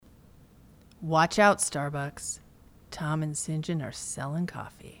Watch out, Starbucks. Tom and St. John are selling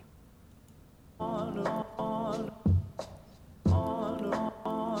coffee.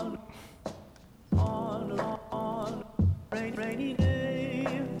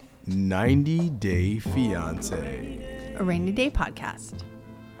 90 Day Fiance. A rainy day podcast.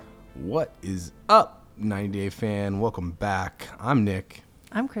 What is up, 90 Day fan? Welcome back. I'm Nick.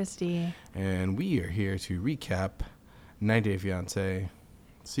 I'm Christy. And we are here to recap 90 Day Fiance,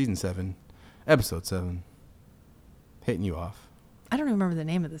 Season 7, Episode 7. Hitting you off. I don't remember the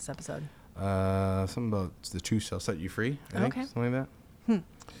name of this episode. Something about the truth shall set you free, I think. Okay. Something like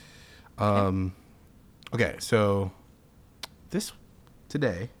that. Okay, so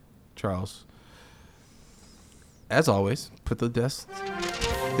today, Charles, as always, put the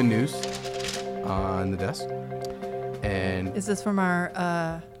news on the desk. And is this from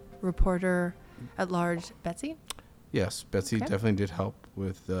our reporter at large, Betsy? Yes, Betsy definitely did help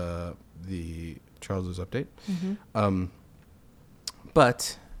with the Charles's update. Mm-hmm.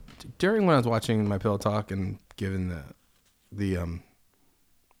 But during when I was watching my Pillow Talk and giving the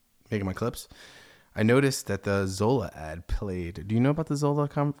making my clips, I noticed that the Zola ad played. Do you know about the Zola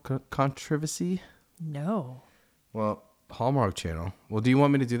controversy? No. Well, Hallmark Channel. Well, do you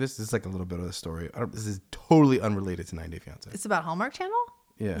want me to do this? This is like a little bit of the story. This is totally unrelated to 90 Day Fiance. It's about Hallmark Channel?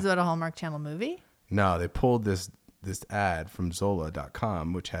 Yeah. Is it a Hallmark Channel movie? No, they pulled this ad from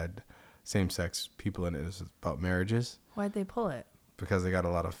Zola.com, which had same-sex people in it. It was about marriages. Why'd they pull it? Because they got a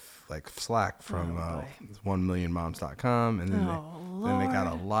lot of slack from 1millionmoms.com, and then they got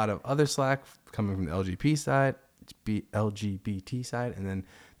a lot of other slack coming from the LGBT side, and then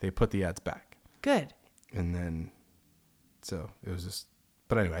they put the ads back. Good. And then, so it was just.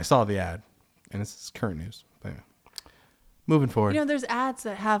 But anyway, I saw the ad, and it's current news. But anyway, moving forward. You know, there's ads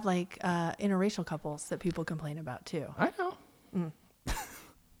that have like interracial couples that people complain about too. I know.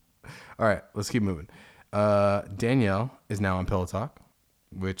 All right, let's keep moving. Danielle is now on Pillow Talk,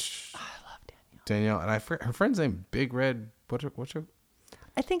 which I love Danielle. And her friend's name Big Red. What's her?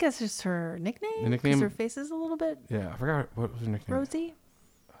 I think that's just her nickname. The nickname. 'Cause her face is a little bit. Yeah, I forgot what was her nickname. Rosie.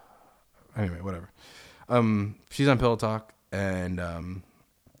 Anyway, whatever. She's on Pillow Talk, and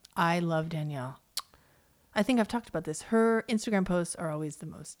I love Danielle. I think I've talked about this. Her Instagram posts are always the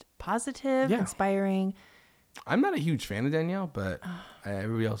most positive, inspiring. I'm not a huge fan of Danielle, but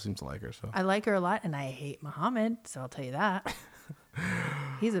everybody else seems to like her. So I like her a lot, and I hate Muhammad, so I'll tell you that.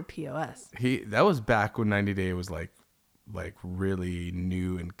 He's a POS. That was back when 90 Day was like really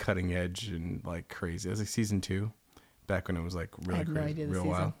new and cutting edge and like crazy. It was like season 2, back when it was like really I had crazy, no idea the real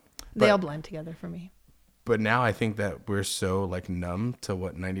season. wild. They all blend together for me. But now I think that we're so like numb to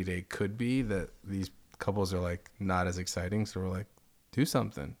what 90 Day could be that these couples are like not as exciting. So we're like, do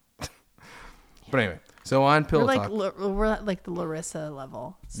something. But anyway, so on Pillow Talk. We're at like the Larissa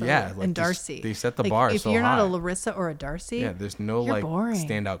level. So, yeah. and Darcy. They set the bar if so you're high. not a Larissa or a Darcy. Yeah, there's no you're like boring.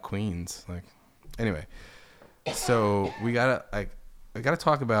 standout queens. Like, anyway. So I gotta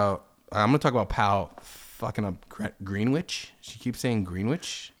talk about, I'm gonna talk about Pal fucking up Greenwich. She keeps saying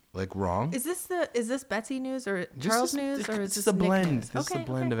Greenwich, like wrong. Is this Betsy news or Charles news or is this a Nick blend? news? This is a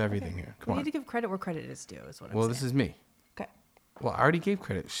blend of everything here. Come we on. need to give credit where credit is due, is what I'm saying. Well, this is me. Okay. Well, I already gave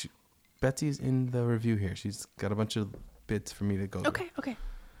credit. Betsy's in the review here. She's got a bunch of bits for me to go through. Okay.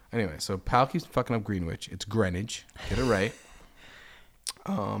 Anyway, so Pal keeps fucking up Greenwich. It's Greenwich. Get it right.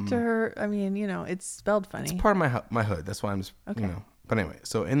 To her, I mean, you know, it's spelled funny. It's part of my hood. That's why I'm just, Okay. you know. But anyway,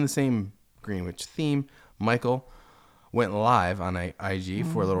 so in the same Greenwich theme, Michael went live on IG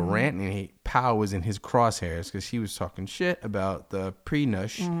for a little rant, and Pal was in his crosshairs because he was talking shit about the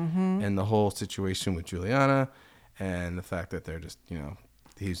pre-nush and the whole situation with Juliana and the fact that they're just, you know,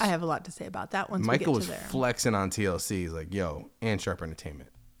 I have a lot to say about that once Michael we was get to there. flexing on TLC. He's like, yo, and Sharp Entertainment.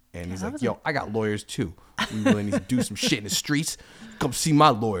 And he's that like, was yo, I got lawyers too. We really need to do some shit in the streets. Come see my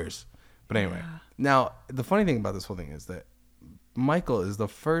lawyers. But anyway, now the funny thing about this whole thing is that Michael is the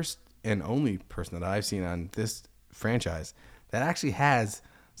first and only person that I've seen on this franchise that actually has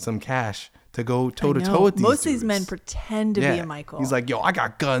some cash to go toe to toe with these Most of these dudes. men pretend to be a Michael. He's like, yo, I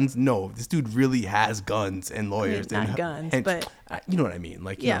got guns. No, this dude really has guns and lawyers. not and, guns, and, but you know what I mean.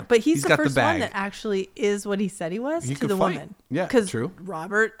 Like, yeah, you know, but he's the got first bag. one that actually is what he said he was He to could the fight. woman. Yeah, because true.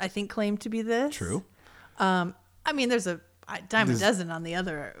 Robert, I think, claimed to be this. True. I mean, there's a dime a dozen on the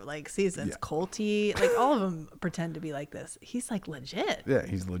other like seasons. Yeah. Colty, like all of them pretend to be like this. He's like legit. Yeah,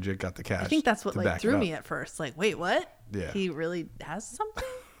 he's legit got the cash. I think that's what to like back threw it me up. at first. Like, wait, what? Yeah. He really has something?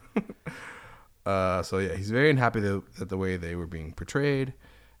 So yeah, he's very unhappy at the way they were being portrayed,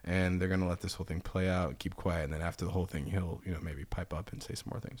 and they're gonna let this whole thing play out, keep quiet, and then after the whole thing, he'll maybe pipe up and say some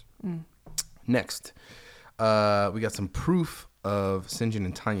more things. Next, we got some proof of Sinjin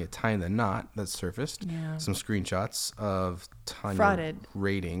and Tanya tying the knot that surfaced. Yeah. Some screenshots of Tanya Frauded.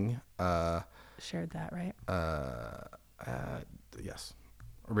 rating. Shared that, right? Yes.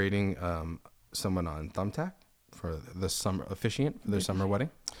 Rating someone on Thumbtack for the summer officiant for their summer wedding.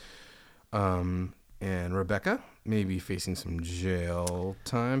 And Rebecca may be facing some jail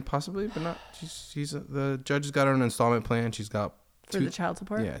time, possibly, but not. She's the judge has got her an installment plan. She's got For the child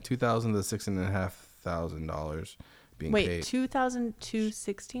support? Yeah, $2,000 to $6,500 being paid. Wait, 2,000 to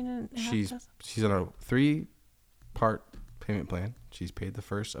 16,500? She's on a 3-part payment plan. She's paid the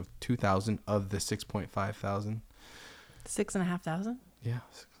first of $2,000 of the $6,500. 6,500? Yeah.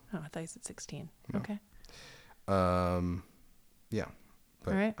 Oh, I thought you said 16. No. Okay. Yeah.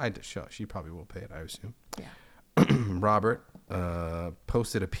 But All right. she probably will pay it, I assume. Yeah. Robert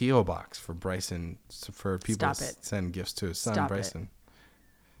posted a P.O. box for Bryson for people to send gifts to his son, Stop Bryson.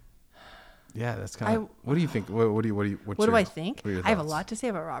 Yeah, that's kind of. What do you think? What do I think? I have a lot to say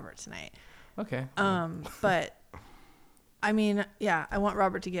about Robert tonight. Okay. But I mean, yeah, I want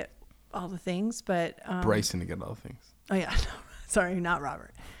Robert to get all the things, but Bryson to get all the things. Oh yeah, no, sorry, not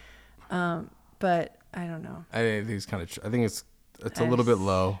Robert. But I don't know. I think it's kind of. I think it's a little bit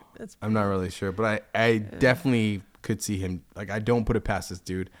low. I'm not really sure, but I definitely could see him. Like, I don't put it past this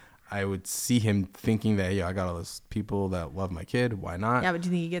dude. I would see him thinking that, I got all those people that love my kid. Why not? Yeah, but do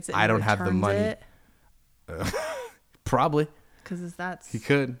you think he gets it? I don't have the money. Probably. Because that's. He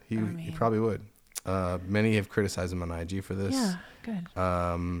could. He probably would. Many have criticized him on IG for this. Yeah, good.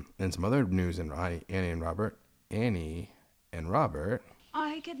 And some other news in Annie and Robert.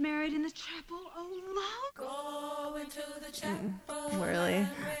 I get married in the chapel of love. Go into the chapel. Really?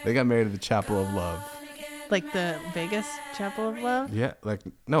 They got married at the Chapel of Love. Like the Vegas Chapel of Love? Yeah,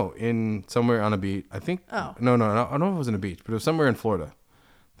 in somewhere on a beach. I think. Oh. No. I don't know if it was on a beach, but it was somewhere in Florida.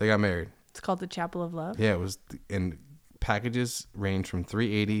 They got married. It's called the Chapel of Love? Yeah, it was. And packages range from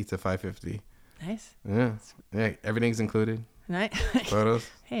 $380 to $550. Nice. Yeah, everything's included. Nice. Photos.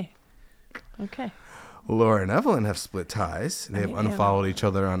 Hey. Okay. Laura and Evelyn have split ties. They have unfollowed each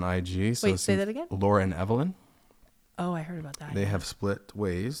other on IG. So wait, say that again? Laura and Evelyn. Oh, I heard about that. They have split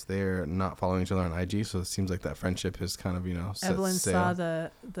ways. They're not following each other on IG, so it seems like that friendship has kind of, set Evelyn sail. saw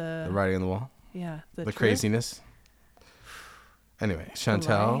the writing on the wall. Yeah. The craziness. Anyway,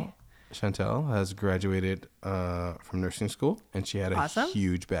 Chantel has graduated from nursing school, and she had a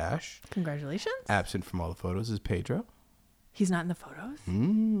huge bash. Congratulations. Absent from all the photos is Pedro. He's not in the photos?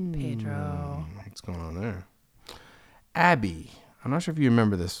 Pedro. What's going on there? Abby. I'm not sure if you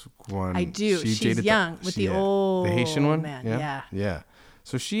remember this one. I do. She's young with the old the Haitian one. Man. Yeah.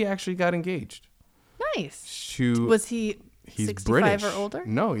 So she actually got engaged. Nice. Was he? He's 65 British or older?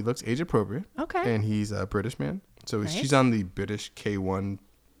 No, he looks age appropriate. Okay. And he's a British man. So nice. She's on the British K1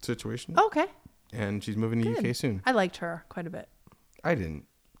 situation. Okay. And she's moving to UK soon. I liked her quite a bit. I didn't.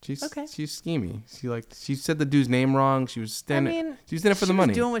 She's schemy. She said the dude's name wrong. She was standing. She was in it for the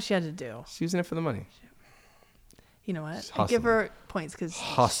money. She was doing what she had to do. She was in it for the money. You know what? I give her points because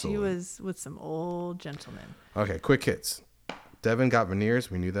she was with some old gentlemen. Okay, quick hits. Devin got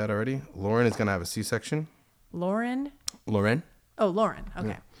veneers. We knew that already. Lauren is gonna have a C-section. Lauren. Oh, Lauren. Okay.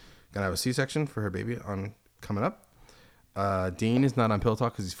 Yeah. Gonna have a C-section for her baby coming up. Dean is not on Pill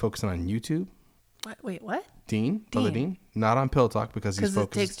Talk because he's focusing on YouTube. What? Wait, what? Dean, brother Dean, not on Pill Talk because he's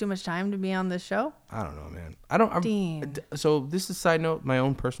focused. Because it takes too much time to be on this show? I don't know, man. Dean. So this is a side note, my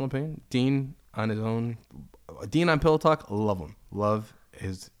own personal opinion. Dean on his own. Dean on Pillow Talk, love him. Love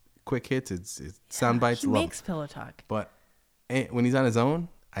his quick hits. It's sound bites. He makes Pillow Talk. But when he's on his own,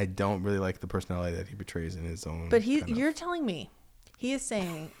 I don't really like the personality that he betrays in his own. But you're telling me he is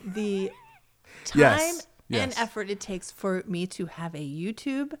saying the time and effort it takes for me to have a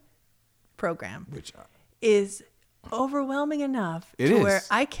YouTube program, which is overwhelming enough where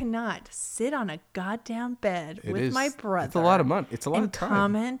I cannot sit on a goddamn bed with my brother. It's a lot of money. It's a lot of time.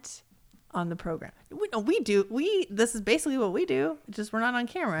 Comment on the program. We do. This is basically what we do. Just we're not on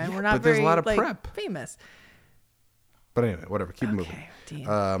camera and we're not very, there's a lot of prep. Famous. But anyway, whatever. Keep moving.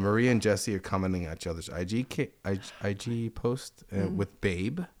 Maria and Jesse are commenting at each other's IG post with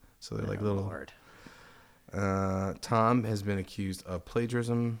Babe. So they're like little. Lord. Tom has been accused of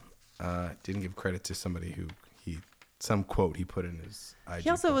plagiarism. Didn't give credit to somebody who some quote he put in his IG. He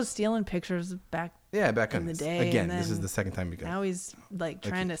also was stealing pictures back in the day. Again, this is the second time you got. Now he's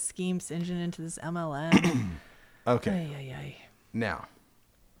trying to scheme Sinjin into this MLM. Okay. Ay. Now,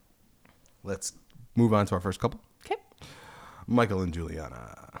 let's move on to our first couple. Okay. Michael and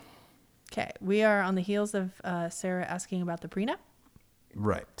Juliana. Okay. We are on the heels of Sarah asking about the prenup.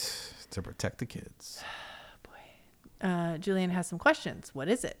 Right. To protect the kids. Boy. Juliana has some questions. What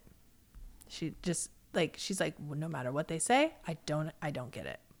is it? She just she's like, well, no matter what they say, I don't get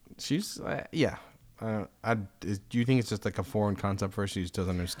it. She's yeah. Do you think it's just like a foreign concept for her? She just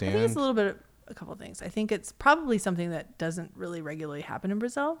doesn't understand. I think it's a little bit of a couple things. I think it's probably something that doesn't really regularly happen in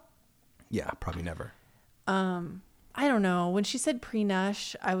Brazil. Yeah, probably never. I don't know. When she said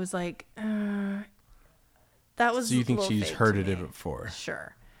pre-nush, I was like, that was. So you think she's heard it before?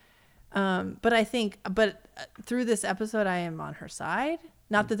 Sure. But through this episode, I am on her side.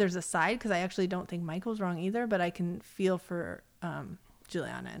 Not that there's a side, because I actually don't think Michael's wrong either, but I can feel for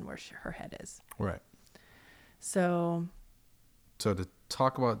Juliana and where her head is. Right. So to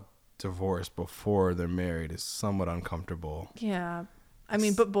talk about divorce before they're married is somewhat uncomfortable. Yeah. I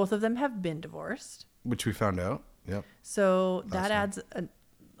mean, but both of them have been divorced. Which we found out. Yep. So that adds an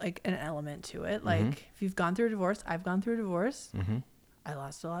element to it. Like, if you've gone through a divorce, I've gone through a divorce. Mm-hmm. I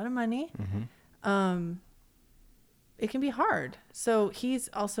lost a lot of money. Mm-hmm. It can be hard. So he's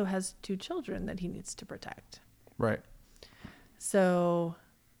also has 2 children that he needs to protect. Right. So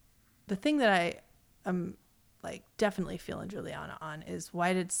the thing that I am definitely feeling Juliana on is,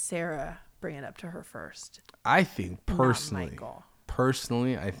 why did Sarah bring it up to her first? I think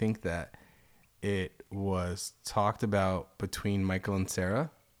personally, I think that it was talked about between Michael and Sarah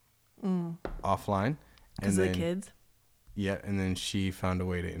offline. Because of the kids? Yeah, and then she found a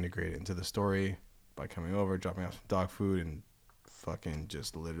way to integrate it into the story by coming over, dropping off some dog food, and fucking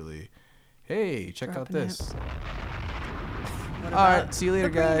just literally, hey, check out this. All right, see you later,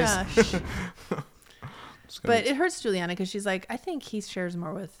 guys. But it hurts Juliana because she's like, I think he shares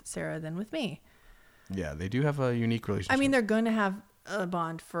more with Sarah than with me. Yeah, they do have a unique relationship. I mean, they're going to have a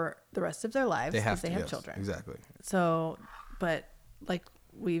bond for the rest of their lives because they have children. Exactly. So, but like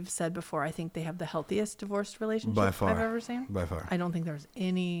we've said before, I think they have the healthiest divorced relationship by far. I've ever seen. By far. I don't think there's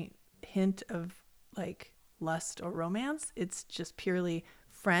any hint of lust or romance. It's just purely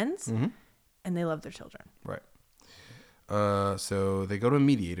friends, and they love their children. Right. So they go to a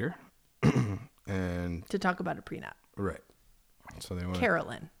mediator, and to talk about a prenup. Right. So they want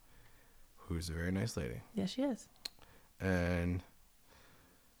Carolyn, who's a very nice lady. Yeah, she is. And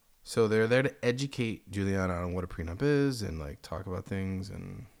so they're there to educate Juliana on what a prenup is and talk about things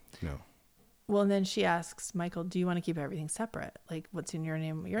and Well, and then she asks Michael, "Do you want to keep everything separate? What's in your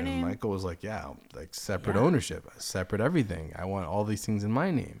name? Your name?" Michael was like, "Yeah, separate ownership, separate everything. I want all these things in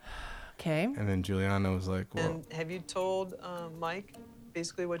my name." Okay. And then Juliana was like, "Well." And have you told Mike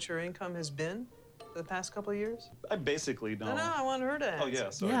basically what your income has been for the past couple of years? I basically don't. No, I want her to answer. Oh yeah,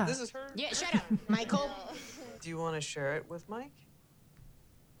 sorry. Yeah. This is her. Yeah, shut up, Michael. Do you want to share it with Mike?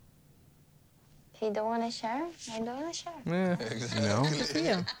 He don't want to share? I don't want to share. Yeah, Good for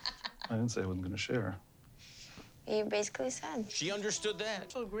you. I didn't say I wasn't going to share. You basically said. She understood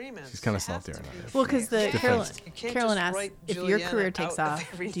that. Agreement. She's kind of salty right now. Well, because Carolyn asked, write if your Juliana career takes out of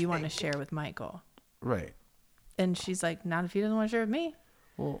off, do you want to share with Michael? Right. And she's like, not if he doesn't want to share with me.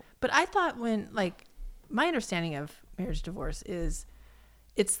 Well, but I thought my understanding of marriage divorce is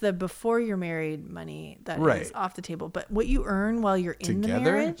it's the before you're married money that is off the table. But what you earn while you're in the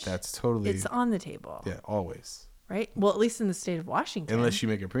marriage, that's totally, it's on the table. Yeah, always. Right? Well, at least in the state of Washington. Unless you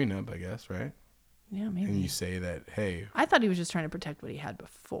make a prenup, I guess, right? Yeah, maybe. And you say that, hey. I thought he was just trying to protect what he had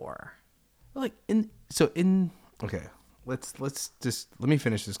before. Okay, let's just let me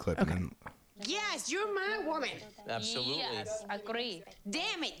finish this clip. Okay. And then, Yes, you're my woman. Absolutely. Yes, agree.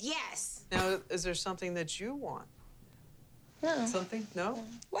 Damn it, yes. Now, is there something that you want? No. Something? No?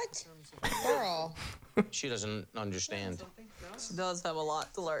 What? Girl. She doesn't understand. Something? No? She does have a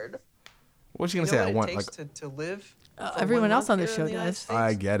lot to learn. what's she gonna You say? know I what want it takes to live. For Everyone 1 else on month the here show in the United does. States?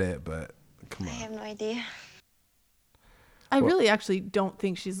 I get it, but come I on. have no idea. I really actually don't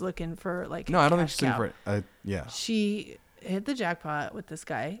think she's looking for No, I don't think cash she's looking cow. for it. Yeah. She hit the jackpot with this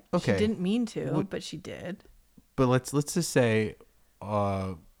guy. Okay. She didn't mean to, but she did. But let's just say,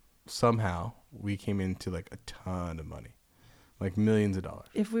 somehow we came into a ton of money, millions of dollars.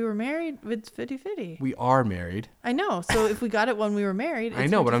 If we were married, it's 50-50. We are married. I know. So if we got it when we were married, it's I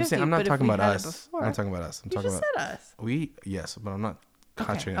know, but I'm 50-50. saying I'm not But if talking we about had it us. before- I'm not talking about us. I'm You talking just about said us. Yes, but I'm not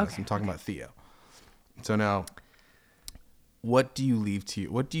concentrating on us. okay, I'm talking about Theo. So now, what do you leave to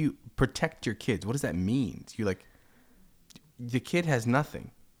you? What do you protect your kids? What does that mean? You the kid has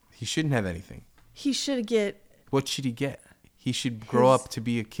nothing. He shouldn't have anything. He should get. What should he get? He should grow up to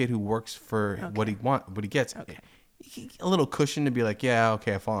be a kid who works for what he gets. Okay. A little cushion to be I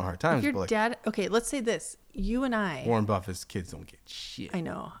fall on hard times. If your but dad. Okay, let's say this. You and I. Warren Buffett's kids don't get shit. I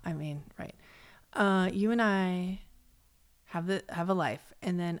know. I mean, right. You and I have a life,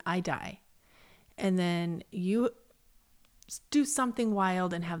 and then I die, and then you do something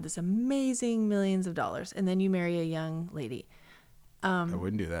wild and have this amazing millions of dollars, and then you marry a young lady. I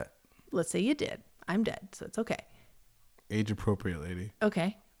wouldn't do that. Let's say you did. I'm dead, so it's okay. Age appropriate lady.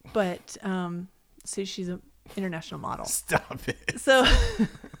 Okay. But so she's an international model. Stop it.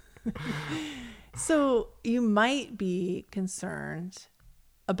 So you might be concerned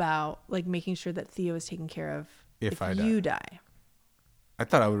about like making sure that Theo is taken care of if you die. I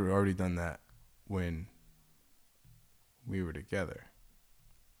thought I would have already done that when we were together.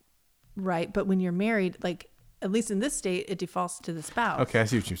 Right, but when you're married, like at least in this state, it defaults to the spouse. Okay, I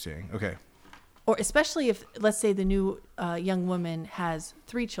see what you're saying. Okay. Or especially if, let's say, the new young woman has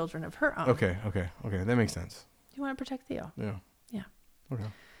 3 children of her own. Okay, that makes sense. You want to protect Theo. Yeah. Yeah. Okay.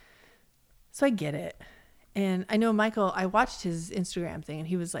 So I get it. And I know Michael, I watched his Instagram thing and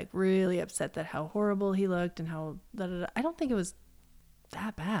he was like really upset that how horrible he looked and how I don't think it was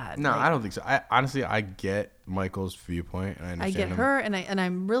that bad. No, like, I don't think so. I get Michael's viewpoint. And I understand I get her, and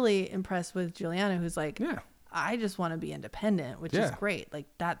I'm really impressed with Juliana, who's like, yeah, I just want to be independent, which is great. Like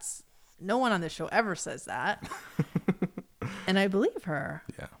that's no one on this show ever says that, and I believe her.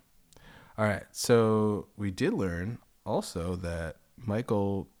 Yeah. All right. So we did learn also that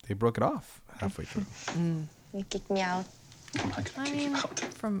Michael, they broke it off halfway through. You kicked me out. I mean,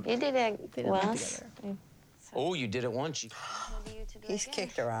 You did it once. Oh, you did it once. He's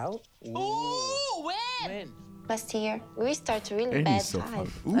kicked her out. Ooh, when? Last year, we started really Andy's bad so time.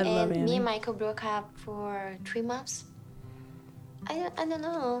 fun. I love And Andy. me and Michael broke up for 3 months. I don't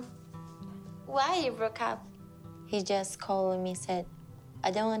know why he broke up. He just called me and said, I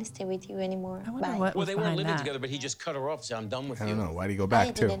don't want to stay with you anymore. I wonder Bye. what Well, was they weren't behind living that. together, but he just cut her off. Said, "I'm done with I you." don't know. Why did he go I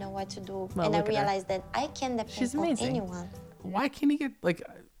back too? didn't know what to do. Well, and I look at her. realized that I can't depend She's on amazing. anyone. Why can't he get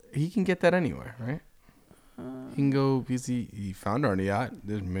he can get that anywhere, right? He can go because he found her on a yacht.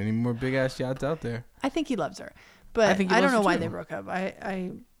 There's many more big ass yachts out there. I think he loves her, but I think he I don't loves know her why too. they broke up.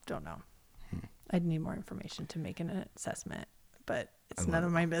 I don't know. I'd need more information to make an assessment, but it's none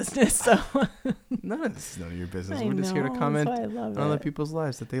of my business. So None of this is none of your business. I We're just here to know, comment that's why I love on other it. people's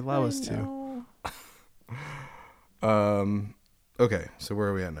lives that they allow us to. know. Okay, so where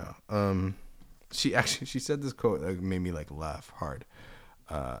are we at now? She said this quote that made me like laugh hard.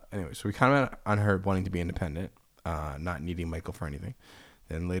 Anyway, so we comment on her wanting to be independent, not needing Michael for anything.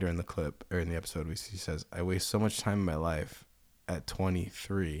 Then later in the clip or in the episode, she says, "I waste so much time in my life at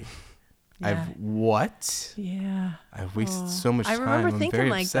 23." Yeah. Yeah. I've wasted so much I time. remember I'm thinking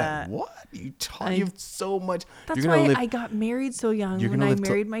very like upset. that. What? You have so much. That's You're gonna why live, I got married so young you're when gonna I live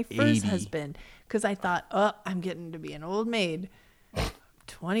till married my first 80. husband. Because I thought, I'm getting to be an old maid.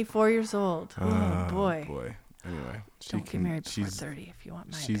 24 years old. Oh, boy. Anyway, Don't get married before 30 if you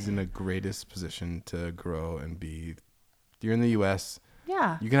want my She's in the greatest position to grow and be. You're in the U.S.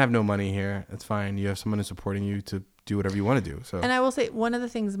 Yeah. You can have no money here. That's fine. You have someone who's supporting you to do whatever you want to do. So. And I will say, one of the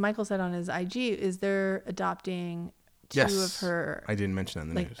things Michael said on his IG is they're adopting two of her. I didn't mention that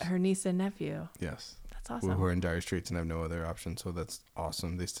in the news. Her niece and nephew. Yes. That's awesome. Who are in dire straits and have no other option. So that's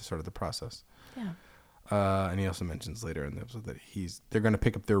awesome. They started the process. Yeah. And he also mentions later in the episode that they're going to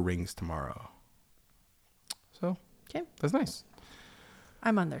pick up their rings tomorrow. So. Okay. That's nice.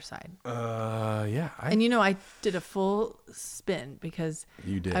 I'm on their side. Yeah. And I did a full spin because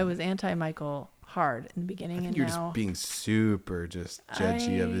You did. I was anti-Michael hard in the beginning, I think and you're now just being super just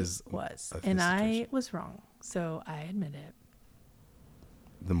judgy of his. I was wrong, so I admit it.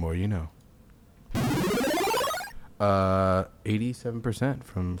 The more you know. 87%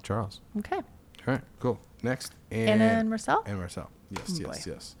 from Charles. Okay. All right, cool. Next, Anna and Marcel? And Marcel. Yes, Oh,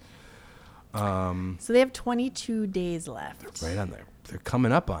 yes. So they have 22 days left. Right on there. They're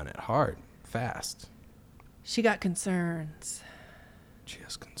coming up on it hard, fast. She got concerns. She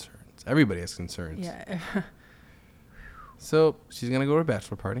has concerns. Everybody has concerns. Yeah. So she's gonna go to a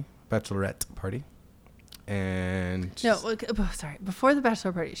bachelorette party, and sorry. Before the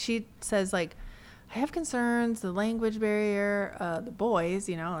bachelor party, she says like, "I have concerns. The language barrier. The boys,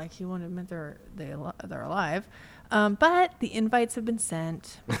 he wouldn't admit they're alive, but the invites have been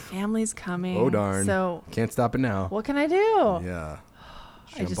sent. Family's coming. Oh darn! So can't stop it now. What can I do? Yeah.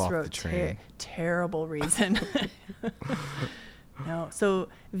 I just wrote terrible reason. No. So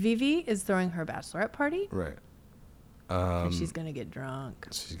Vivi is throwing her bachelorette party. Right. And she's gonna get drunk.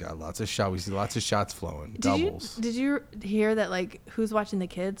 She's got lots of shots. We see lots of shots flowing. Doubles. Did you hear that? Like, who's watching the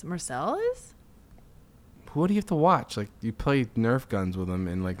kids? Marcel is. What do you have to watch? Like, you play Nerf guns with them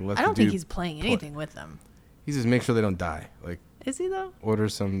and like let. I don't think he's playing anything with them. He just make sure they don't die. Like. Is he though? Order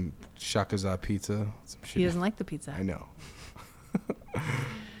some Shakaza pizza. Some shit. He doesn't like the pizza. I know.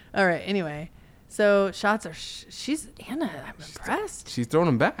 All right. Anyway, so shots are. She's Anna. I'm impressed. She's throwing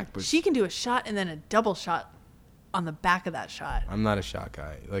them back, but she can do a shot and then a double shot on the back of that shot. I'm not a shot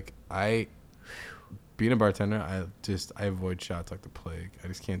guy. Like being a bartender, I avoid shots like the plague. I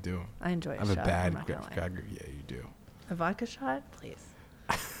just can't do them. I enjoy. I have a bad yeah, you do. A vodka shot, please.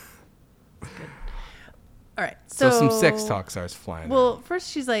 Good. All right. So some sex talk starts flying. Well, first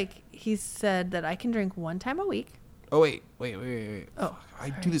she's like, he said that I can drink 1 time a week. Oh wait. Oh,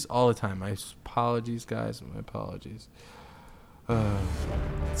 I do this all the time. Apologies, guys. My apologies.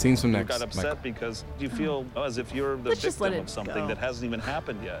 Scenes from next. You got upset because you feel as if you're the victim of something that hasn't even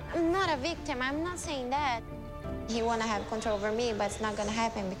happened yet. I'm not a victim. I'm not saying that. He want to have control over me, but it's not going to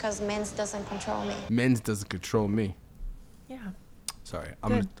happen because men's doesn't control me. Men's doesn't control me. Yeah. Sorry.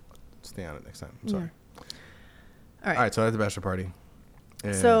 I'm going to stay on it next time. I'm sorry. All right. So at the bachelor party.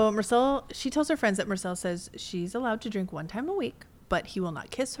 So Marcel, she tells her friends that Marcel says she's allowed to drink 1 time a week, but he will not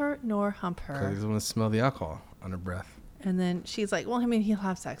kiss her nor hump her. Because he doesn't want to smell the alcohol on her breath. And then she's like, well, I mean, he'll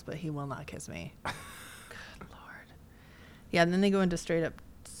have sex, but he will not kiss me. Good Lord. Yeah, and then they go into straight up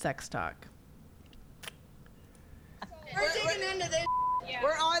sex talk. We're digging into this. Yeah.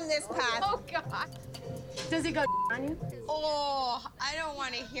 We're on this path. Oh, God. Does he go on you? Oh, I don't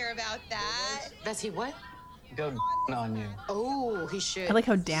want to hear about that. Does he what? Go on you. Oh, he should. I like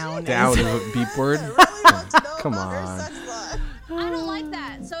how down is a beep word. Come on. I don't like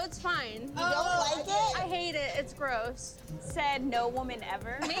that, so it's fine. You don't like it? I hate it. It's gross. Said no woman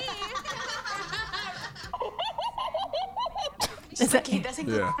ever. Me? He doesn't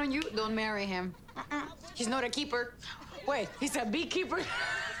go on you. Don't marry him. He's not a keeper. Wait, he's a beekeeper.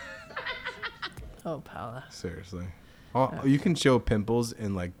 Oh, Paula. Seriously. Oh, you can show pimples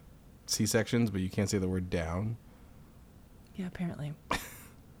in like C-sections, but you can't say the word down. Yeah, apparently.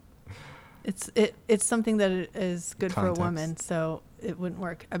 It's something that is good for a woman, so it wouldn't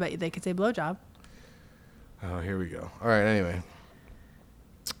work. I bet you they could say blowjob. Oh, here we go. All right, anyway.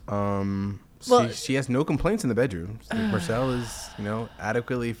 Well, she has no complaints in the bedroom. Marcel is,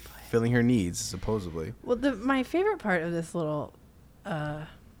 adequately filling her needs, supposedly. Well, my favorite part of this little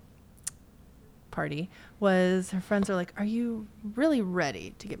party was her friends are like, are you really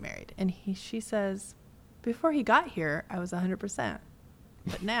ready to get married? And she says, before he got here, I was 100%.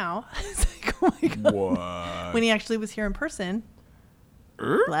 But now, it's like, oh my God. What? When he actually was here in person,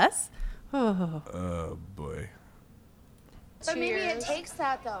 less? Oh, boy. But maybe it takes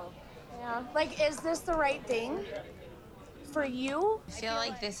that, though. Yeah. Like, is this the right thing for you? I feel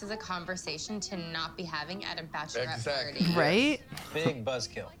like this is a conversation to not be having at a bachelorette party. Right? Big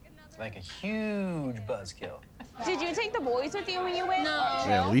buzzkill. Like a huge buzzkill. Did you take the boys with you when you went? No.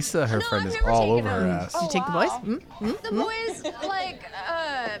 Yeah, Lisa, her friend, is all over her ass. Did you take the boys? The boys, like,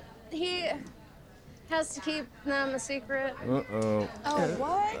 he has to keep them a secret. Uh-oh. Oh,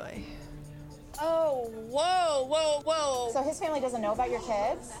 what? Boy. Oh, whoa. So his family doesn't know about your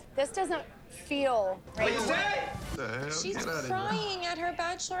kids? This doesn't feel right. She's crying at her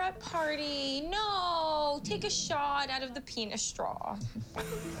bachelorette party. No, take a shot out of the penis straw.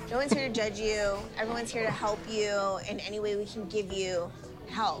 No one's here to judge you. Everyone's here to help you in any way we can give you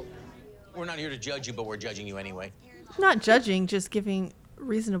help. We're not here to judge you, but we're judging you anyway. Not judging, just giving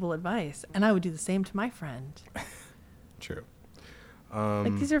reasonable advice. And I would do the same to my friend. True.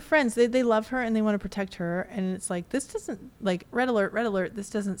 Like, these are friends. They love her and they want to protect her. And it's like, this doesn't, like, red alert, this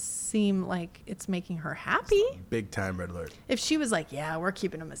doesn't seem like it's making her happy. Big time red alert. If she was like, yeah, we're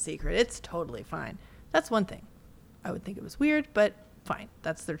keeping them a secret, it's totally fine. That's one thing. I would think it was weird, but fine.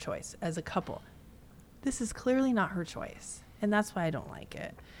 That's their choice as a couple. This is clearly not her choice. And that's why I don't like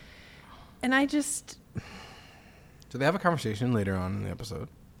it. And I just... So they have a conversation later on in the episode,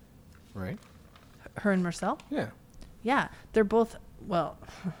 right? Her and Marcel? Yeah. Yeah. They're both... Well,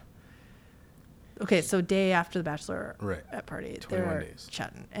 okay, so day after the bachelor at party, they're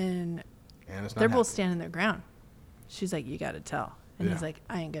chatting, and they're both standing their ground. She's like, you got to tell. And he's like,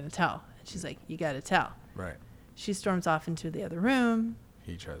 I ain't going to tell. And she's like, you got to tell. Right. She storms off into the other room.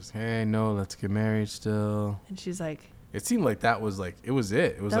 He tries, hey, no, let's get married still. And she's like... It seemed like that was like, it was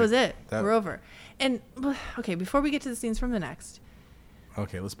it. That was it. We're over. And, okay, before we get to the scenes from the next.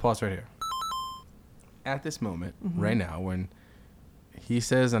 Okay, let's pause right here. At this moment, right now, when... He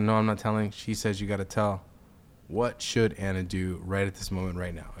says, no, I'm not telling. She says, you got to tell. What should Anna do right at this moment,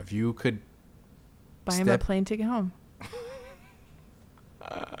 right now? If you could buy him a plane ticket home.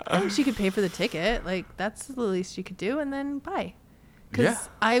 I think she could pay for the ticket. Like, that's the least she could do, and then buy. Because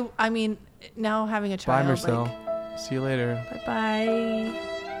I mean, now having a child. Bye, Marcel. Like, see you later.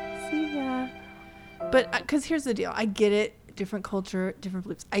 Bye-bye. See ya. But, because here's the deal. I get it. Different culture, different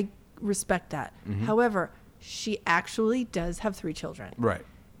beliefs. I respect that. However... She actually does have 3 children. Right.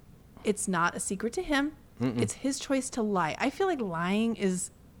 It's not a secret to him. It's his choice to lie. I feel like lying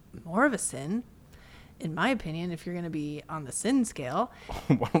is more of a sin. in my opinion, if you're going to be on the sin scale.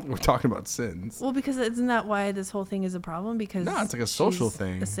 We're talking about sins. Well, because isn't that why this whole thing is a problem? Because no, it's like a social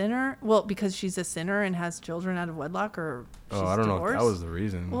thing. A sinner. Well, because she's a sinner and has children out of wedlock, or she's I don't divorced. know if that was the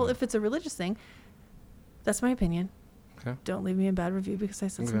reason. Well, if it's a religious thing, that's my opinion. Okay. Don't leave me a bad review because I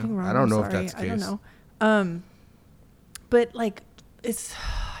said something wrong. I don't know if that's the case. I don't know. But like, it's.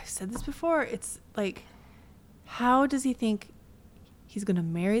 I said this before. It's like, how does he think he's going to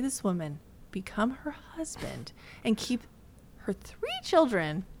marry this woman, become her husband, and keep her 3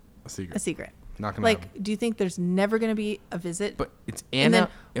 children a secret? Not gonna like, happen. do you think there's never going to be a visit? But it's Anna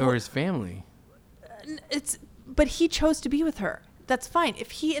or his family. But he chose to be with her. That's fine.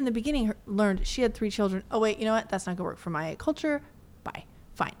 If he in the beginning learned she had 3 children, oh wait, you know what? That's not going to work for my culture. Bye.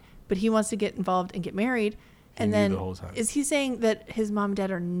 Fine. But he wants to get involved and get married. And then is he saying that his mom and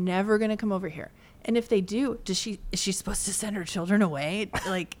dad are never going to come over here? And if they do, is she supposed to send her children away,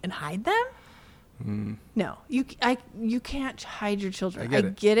 like, and hide them? No, you can't hide your children. I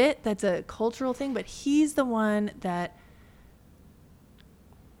get it. That's a cultural thing, but he's the one that.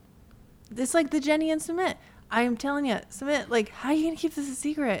 It's like the Jenny and Sumit. I am telling you, Sumit, like, how are you gonna keep this a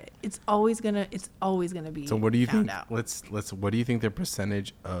secret? It's always gonna be. So what do you think? Out. Let's. What do you think their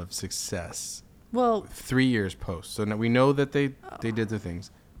percentage of success? Well, 3 years post. So now we know that they did the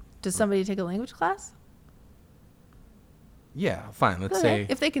things. Does somebody take a language class? Yeah, fine. Let's say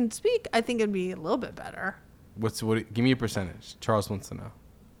if they can speak, I think it'd be a little bit better. Give me a percentage. Charles wants to know.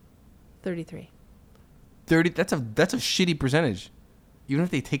 33. 30. That's a shitty percentage. Even if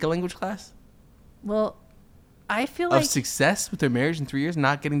they take a language class. Well, I feel like success with their marriage in 3 years,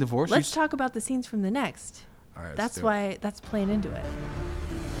 not getting divorced. Let's talk about the scenes from the next. All right, that's why that's playing into it.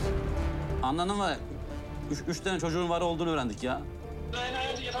 Anladın mı? Üç tane çocuğun var olduğunu öğrendik ya.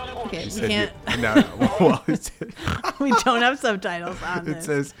 Okay, we can't. We don't have subtitles on this. It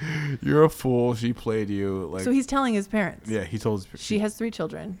says, "You're a fool. She played you." Like, so he's telling his parents. Yeah, he told his. She has 3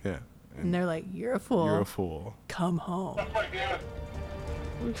 children. Yeah, and they're like, "You're a fool. You're a fool. Come home."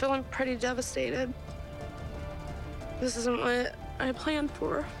 I'm feeling pretty devastated. This isn't what I planned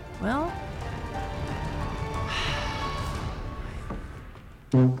for. Well.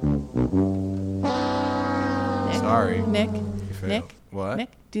 Sorry. Nick. What? Nick,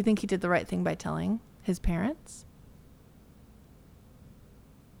 do you think he did the right thing by telling his parents?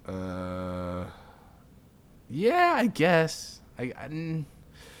 Yeah, I guess.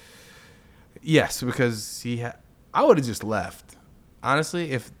 Yes, because I would have just left.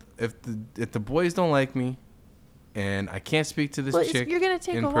 Honestly, if the boys don't like me, and I can't speak to this chick, you're gonna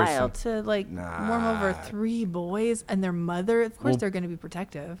take a while to warm over 3 boys and their mother. Of course, they're gonna be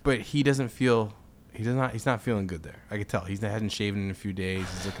protective. But he doesn't feel. He's not feeling good there. I could tell. He hasn't shaven in a few days.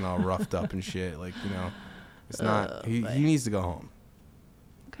 He's looking all roughed up and shit. Like, it's not. He needs to go home.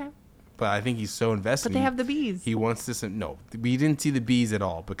 Okay. But I think he's so invested. But they have the bees. He wants this. No, we didn't see the bees at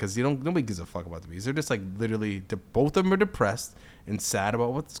all because nobody gives a fuck about the bees. They're just like literally. Both of them are depressed and sad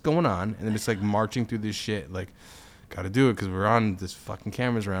about what's going on, and they're just like marching through this shit. Like, gotta do it because we're on this fucking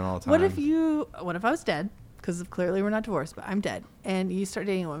cameras around all the time. What if I was dead? Because clearly we're not divorced, but I'm dead. And you start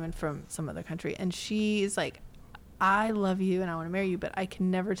dating a woman from some other country, and she's like, I love you and I want to marry you, but I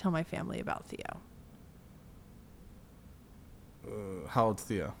can never tell my family about Theo. How old's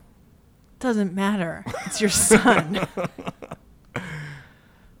Theo? Doesn't matter. It's your son.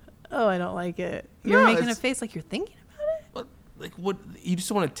 Oh, I don't like it. You're making a face like you're thinking about it? Like, what? You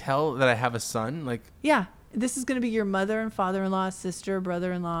just want to tell that I have a son? Like, yeah. This is going to be your mother and father-in-law, sister,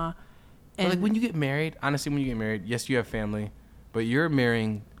 brother-in-law. And like when you get married, honestly, when you get married, yes, you have family, but you're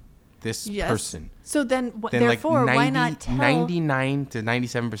marrying this person. So therefore, why not tell? 99 to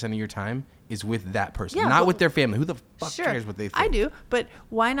 97% of your time is with that person, not with their family. Who the fuck cares what they think? I do, but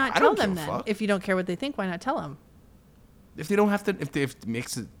why not tell them then? If you don't care what they think, why not tell them? If they don't have to, if it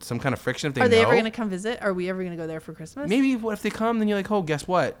makes some kind of friction, if they Are they ever going to come visit? Are we ever going to go there for Christmas? Maybe if they come, then you're like, oh, guess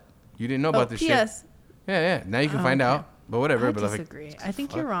what? You didn't know about this shit. Yeah. Now you can find out. But whatever. I disagree. I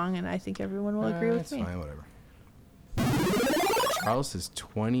think you're wrong, and I think everyone will agree with me. That's fine, whatever. Charles is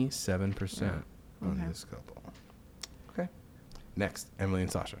 27% on this couple. Okay. Next, Emily and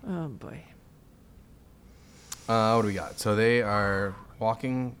Sasha. Oh, boy. What do we got? So they are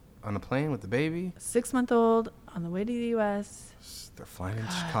walking on a plane with the baby. 6-month-old on the way to the U.S. They're flying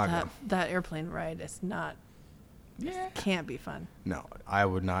into Chicago. That airplane ride is not... Yeah. Can't be fun. No, I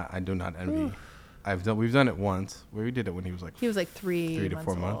would not. I do not envy... Oof. We've done it once. We did it when he was like 3 to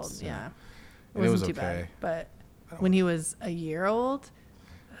 4 months. Yeah. It wasn't too bad. But when he was a year old,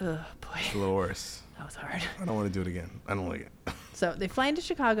 oh boy. It's a little worse. That was hard. I don't want to do it again. I don't like it. So they fly into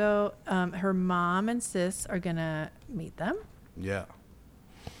Chicago. Her mom and sis are going to meet them. Yeah.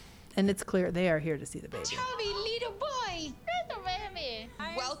 And it's clear they are here to see the baby. Chubby little boy. That's a baby.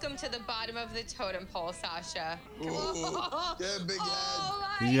 Welcome to the bottom of the totem pole, Sasha. Yeah, big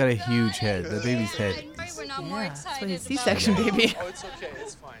head. He's got a huge head. The baby's head. We're not more excited. It's a C-section baby. Oh, it's okay.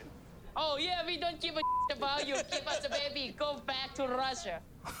 It's fine. Oh, yeah, we don't give a about you. Give us a baby. Go back to Russia.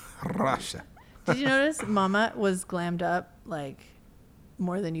 Russia. Did you notice Mama was glammed up like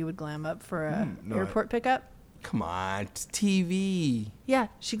more than you would glam up for a airport pickup? Come on, it's TV. Yeah,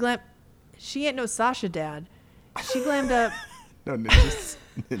 she ain't no Sasha dad. She glammed up.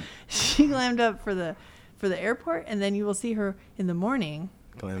 She glammed up for the airport, and then you will see her in the morning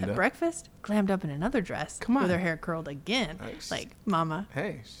glammed at up. breakfast, glammed up in another dress. Come on. With her hair curled again. Like, Mama.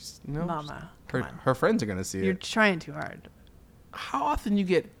 Hey, Mama. Her friends are gonna see You're it. trying too hard. How often you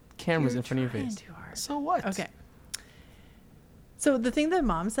get cameras in front of your face? Too hard. So what? Okay. So the thing that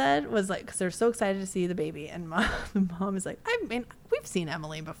Mom said was like, because they're so excited to see the baby, and Mom is like, I mean, we've seen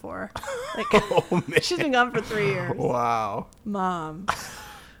Emily before. Like, she's been gone for 3 years. Wow. Mom.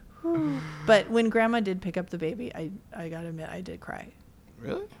 But when Grandma did pick up the baby, I gotta admit, I did cry.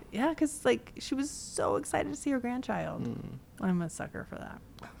 Really? Yeah, because like she was so excited to see her grandchild. I'm a sucker for that.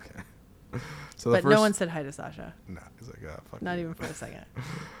 Okay. So but no one said hi to Sasha. No, he's like, fuck. Not even for a second.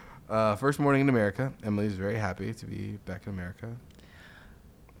 First morning in America. Emily's very happy to be back in America.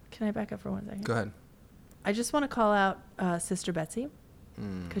 Can I back up for 1 second? Go ahead. I just want to call out Sister Betsy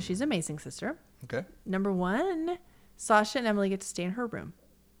because she's an amazing sister. Okay. Number 1, Sasha and Emily get to stay in her room.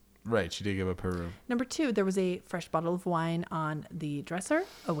 Right, she did give up her room. Number 2, there was a fresh bottle of wine on the dresser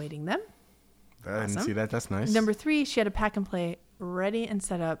awaiting them. I didn't see that. That's nice. Number 3, she had a pack and play ready and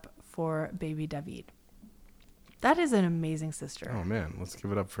set up for baby David. That is an amazing sister. Oh, man. Let's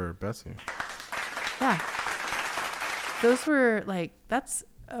give it up for Betsy. Yeah. Those were like, that's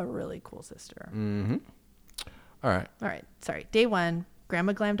a really cool sister. Mm-hmm. All right. Sorry. Day 1,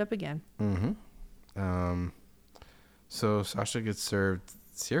 Grandma glammed up again. Mm-hmm. So Sasha gets served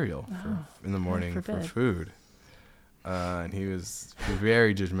cereal in the morning for food. And he was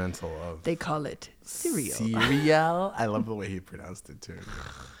very judgmental of... They call it cereal. Cereal? I love the way he pronounced it, too.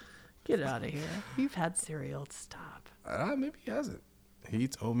 Get out of here. You've had cereal. Stop. Maybe he hasn't. He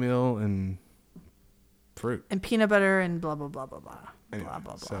eats oatmeal and fruit. And peanut butter and blah, blah, blah, blah, blah. Anyway, blah,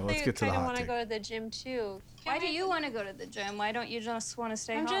 blah, blah. So let's get to the hot I kind of want to take. go to the gym, too. Why do you want to go to the gym? Why don't you just want to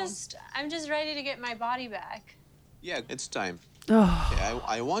stay home? I'm just ready to get my body back. Yeah, it's time. Oh. Okay,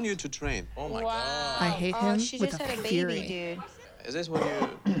 I want you to train. Oh my God. I hate him she with just a had a fury. baby, dude. Is this what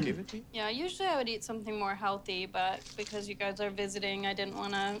you give it to me? Yeah, usually I would eat something more healthy, but because you guys are visiting, I didn't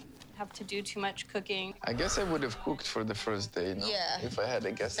want to have to do too much cooking. I guess I would have cooked for the first day, no? Yeah. If I had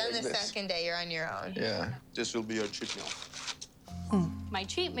a guest Then like the this. second day, you're on your own. Yeah. This will be your cheat meal. My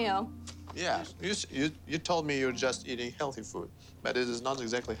cheat meal. Yeah, you told me you're just eating healthy food, but it is not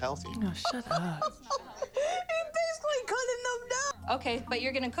exactly healthy. Oh, shut up. It tastes like cutting them down. Okay, but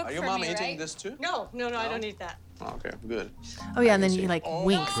you're gonna cook Are for your mom me, eating right? this too? No, I don't eat that. Okay, good. Oh, yeah, and then he like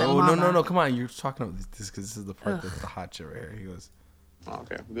winks at Oh, Mama. no. Come on. You're talking about this because this is the part that's the hot shit right here. He goes,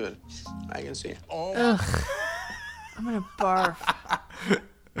 Okay, good. I can see. Ugh. I'm going to barf.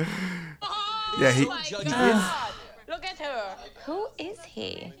 yeah, he... Look at her. Who is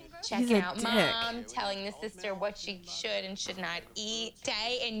he? He's Checking a out dick. Mom, telling the sister what she should and should not eat.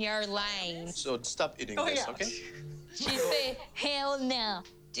 Stay in your lane. So stop eating Oh, this, yeah. okay? She said, hell no.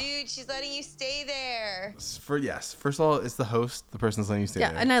 Dude, she's letting you stay there. First of all, it's the host, the person's letting you stay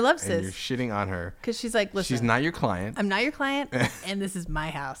Yeah, there. and I love And Sis. you're shitting on her. Because she's like, listen. She's not your client. I'm not your client, and this is my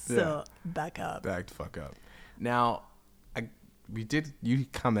house, so back up. Back the fuck up. Now, you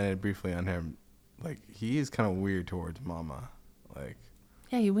commented briefly on him. Like, he is kind of weird towards Mama. Like,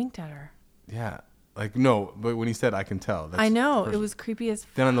 Yeah, you winked at her. yeah. Like, no, but when he said, I can tell. That's I know. first- It was creepy as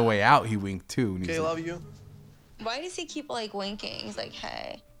Then on the way out, he winked too. And he's Okay, like, love you. Why does he keep like winking? He's like,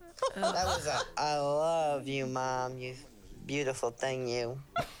 hey. That was I love you, Mom. You beautiful thing, you.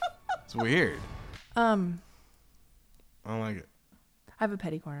 It's weird. I don't like it. I have a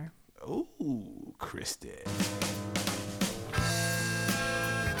petty corner. Ooh, Christy.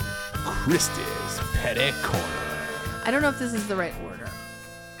 Christy's Petty Corner. I don't know if this is the right order,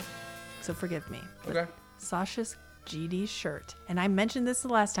 so forgive me. Okay. Sasha's GD shirt, and I mentioned this the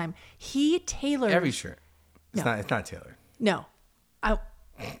last time. He tailored Every shirt. It's No. not tailored. No,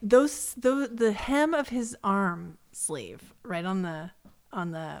 the hem of his arm sleeve, right on the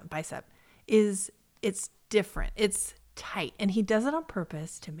bicep, it's different. It's tight, and he does it on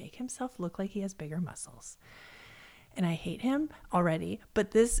purpose to make himself look like he has bigger muscles. And I hate him already,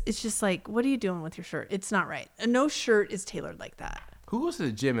 but this is just like, what are you doing with your shirt? It's not right. No shirt is tailored like that. Who goes to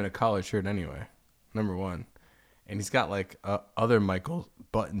the gym in a collared shirt anyway? Number one. And he's got like other Michael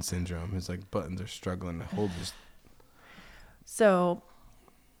button syndrome. His like buttons are struggling to hold his. So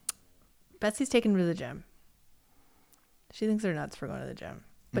Betsy's taken him to the gym. She thinks they're nuts for going to the gym.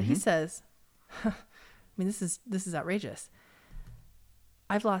 But he says, I mean, this is outrageous.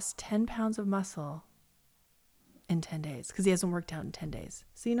 I've lost 10 pounds of muscle in 10 days because he hasn't worked out in 10 days.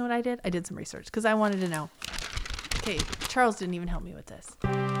 So you know what I did? I did some research because I wanted to know. Okay, Charles didn't even help me with this.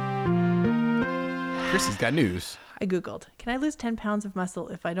 Chrissy's got news. I Googled, can I lose 10 pounds of muscle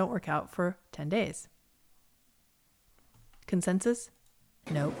if I don't work out for 10 days? Consensus?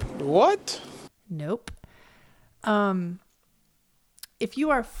 Nope. What? Nope. If you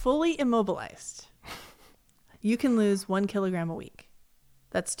are fully immobilized, you can lose 1 kilogram a week.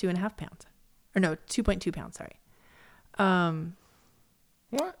 That's 2.5 pounds. Or no, 2.2 pounds, sorry.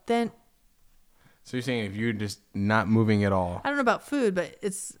 What? Then So you're saying if you're just not moving at all. I don't know about food, but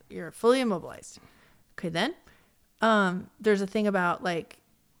you're fully immobilized. Okay, then there's a thing about like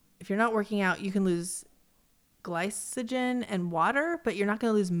if you're not working out, you can lose glycogen and water, but you're not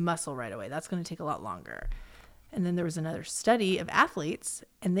going to lose muscle right away. That's going to take a lot longer. And then there was another study of athletes,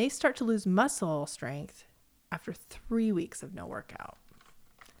 and they start to lose muscle strength after 3 weeks of no workout.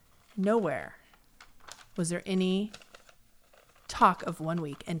 Nowhere was there any talk of 1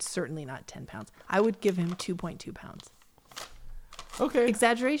 week, and certainly not 10 pounds. I would give him 2.2 pounds. Okay.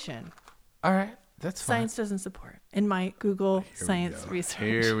 Exaggeration. All right. That's fine. Science doesn't support. In my Google science research.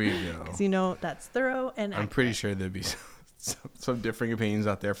 Here we go. Because you know that's thorough and I'm pretty sure there'd be some differing opinions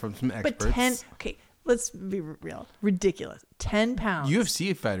out there from some experts. But okay, let's be real. Ridiculous. 10 pounds.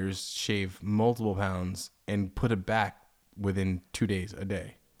 UFC fighters shave multiple pounds and put it back within 2 days a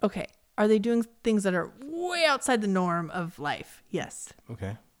day. Okay. Are they doing things that are way outside the norm of life? Yes.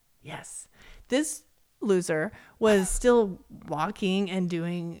 Okay. Yes. This loser was still walking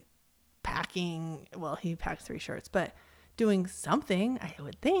and packing. Well, he packed 3 shirts, but doing something, I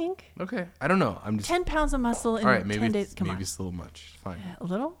would think. Okay. I don't know. I'm just 10 pounds of muscle in 10 days. Come on. Maybe it's a little much. Fine. Yeah, a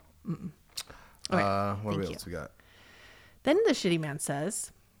little? Mm-mm. Okay. What else we got? Then the shitty man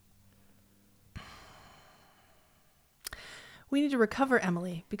says, we need to recover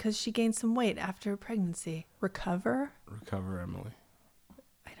Emily because she gained some weight after pregnancy. Recover? Recover Emily.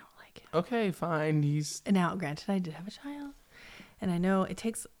 I don't like it. Okay, fine. And now, granted, I did have a child, and I know it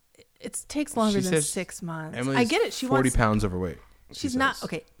takes longer than 6 months. Emily's I get it. She 40 wants, pounds overweight. She's not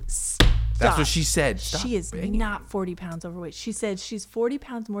okay. Stop. That's what she said. Stop she is begging. not 40 pounds overweight. She said she's 40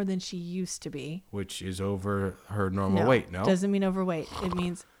 pounds more than she used to be, which is over her normal weight. No, doesn't mean overweight. It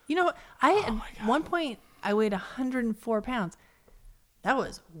means at one point I weighed 104 pounds. That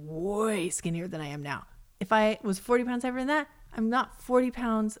was way skinnier than I am now. If I was 40 pounds heavier than that, I'm not 40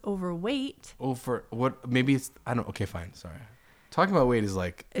 pounds overweight. Over what? Maybe it's I don't. Okay, fine. Sorry. Talking about weight is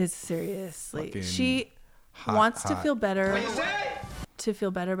like it's seriously. She wants to feel better. To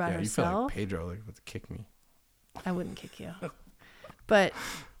feel better about herself. You feel like Pedro, like to kick me. I wouldn't kick you. But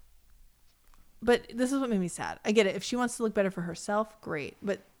this is what made me sad. I get it. If she wants to look better for herself, great.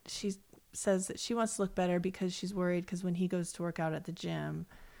 But she says that she wants to look better because she's worried because when he goes to work out at the gym,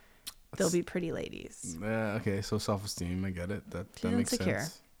 there'll be pretty ladies. Okay, so self-esteem, I get it. That makes insecure,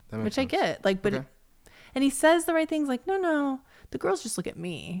 sense. That makes which sense. I get. Like, but okay. And he says the right things like, no, the girls just look at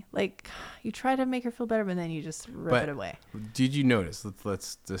me. Like, you try to make her feel better, but then you just rip it away. Did you notice?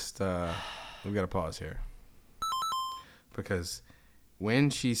 Let's just, we've got to pause here. Because when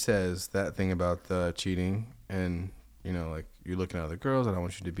she says that thing about the cheating and, like, you're looking at other girls, I don't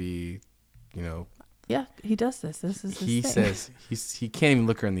want you to be, Yeah, he does this. This is his He thing. says, he can't even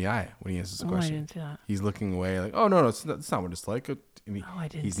look her in the eye when he answers the question. I didn't see that. He's looking away like, oh, no, it's not what it's like. I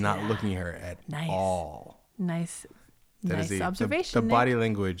didn't He's see not that. looking at her at all. Nice That is observation. The body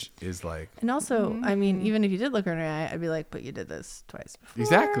language is like. And also, I mean, even if you did look her in the eye, I'd be like, but you did this twice before.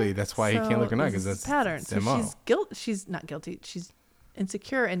 Exactly. That's why he can't look her in the eye, because that's pattern. So MO. she's not guilty. She's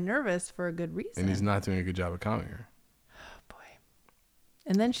insecure and nervous for a good reason. And he's not doing a good job of calming her. Oh, boy.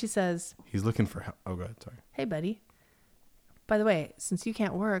 And then she says, he's looking for help. Oh, go ahead. Sorry. Hey, buddy. By the way, since you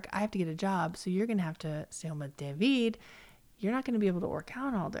can't work, I have to get a job. So you're going to have to stay home with David. You're not going to be able to work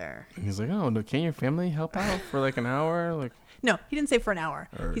out all day. And he's like, oh, no, can't your family help out for like an hour? Like, no, he didn't say for an hour.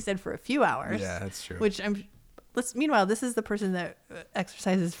 He said for a few hours. Yeah, that's true. Meanwhile, this is the person that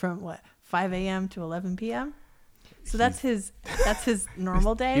exercises from 5 a.m. to 11 p.m. So that's his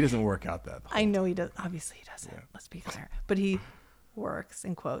normal day. He doesn't work out that. I know he does. Obviously, he doesn't. Yeah. Let's be clear. But he works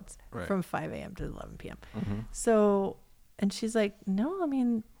in quotes from 5 a.m. to 11 p.m. Mm-hmm. So, and she's like, no, I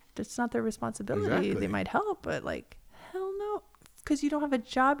mean, that's not their responsibility. Exactly. They might help, but like, hell no, because you don't have a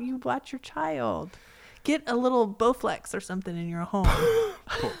job. You watch your child. Get a little Bowflex or something in your home.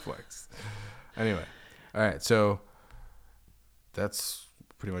 Bowflex. Anyway, All right, so that's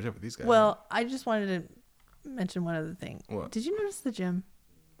pretty much it with these guys. Well, I just wanted to mention one other thing. What? Did you notice the gym?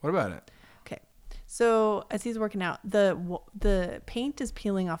 What about it? Okay. So as he's working out, the paint is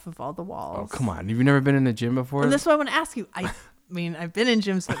peeling off of all the walls. Oh, come on. You've never been in a gym before? And that's why I want to ask you. I mean, I've been in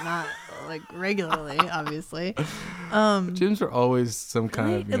gyms, but not like regularly, obviously. Gyms are always some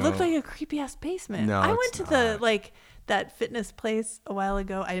kind of, It looked like a creepy ass basement. No, I went it's to not. that fitness place a while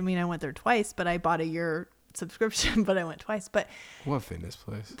ago. I mean, I went there twice, but I bought a year subscription, but I went twice. But what fitness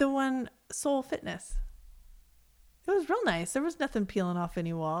place? The one, Soul Fitness. It was real nice. There was nothing peeling off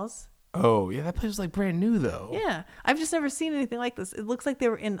any walls. Oh, yeah, that place was like brand new though. Yeah. I've just never seen anything like this. It looks like they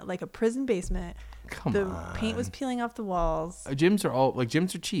were in like a prison basement. Come the on. paint was peeling off the walls. Gyms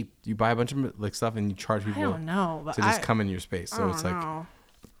are cheap. You buy a bunch of like stuff and you charge people I don't know, but to just come in your space. So it's like, know.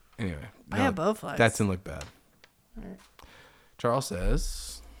 anyway. I have Bowflex. That didn't look bad. Right. Charles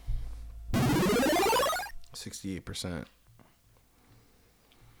says 68%.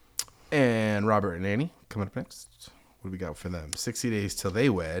 And Robert and Annie coming up next. What do we got for them? 60 days till they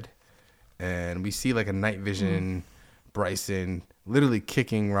wed. And we see like a night vision Bryson literally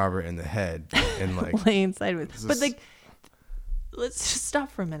kicking Robert in the head and like laying sideways. But like, let's just stop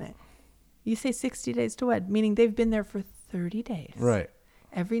for a minute. You say 60 days to wed, meaning they've been there for 30 days. Right.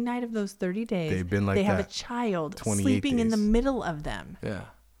 Every night of those 30 days, they've been like they have that. a child 28 sleeping in days. the middle of them. Yeah.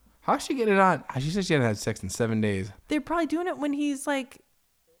 How'd she get it on? She said she hadn't had sex in 7 days. They're probably doing it when he's like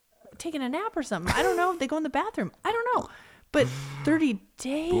taking a nap or something. I don't know. They go in the bathroom. I don't know. But 30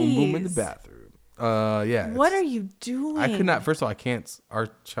 days. Boom, boom in the bathroom. Yeah. What are you doing? I could not. First of all, I can't. Our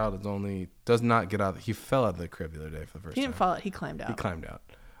child does not get out. He fell out of the crib the other day for the first time. He didn't fall out. He climbed out. He climbed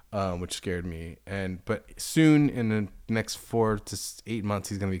out, which scared me. But soon in the next 4 to 8 months,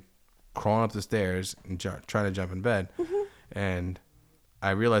 he's gonna be crawling up the stairs and trying to jump in bed. Mm-hmm. And I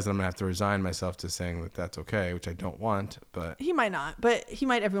realize that I'm gonna have to resign myself to saying that that's okay, which I don't want. But he might not. But he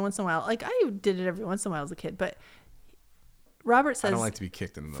might every once in a while. Like I did it every once in a while as a kid. But Robert says I don't like to be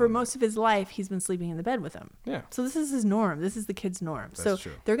kicked in the for most of his life, he's been sleeping in the bed with him. Yeah. So this is his norm. This is the kid's norm. So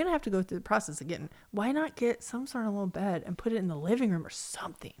true. they're going to have to go through the process of getting, why not get some sort of little bed and put it in the living room or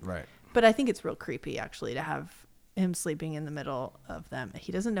something? Right. But I think it's real creepy, actually, to have him sleeping in the middle of them.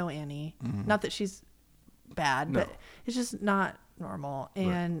 He doesn't know Annie. Mm-hmm. Not that she's bad, No. but it's just not normal.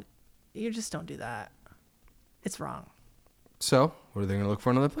 And you just don't do that. It's wrong. So, what are they going to look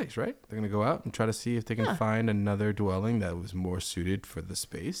for? Another place, right? They're going to go out and try to see if they can find another dwelling that was more suited for the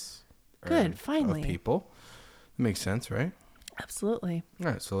space. Good, finally. Of people. Makes sense, right? Absolutely.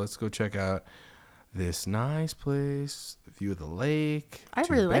 All right, so let's go check out this nice place. View of the lake. I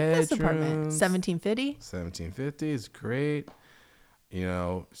 2 really like this apartment. bedrooms. 1750. 1750 is great. You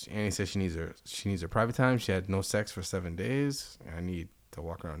know, Annie says she needs her private time. She had no sex for 7 days. I need to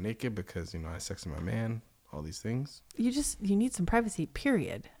walk around naked because, I have sex with my man. All these things. You need some privacy,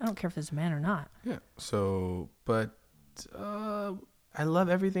 period. I don't care if there's a man or not. Yeah. So, but I love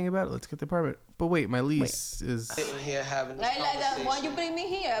everything about it. Let's get the apartment. But wait, my lease is... Sitting here having this Like that. conversation. Why you bring me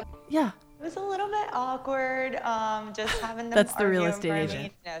here? Yeah. It was a little bit awkward, just having them That's the real argue estate over agent.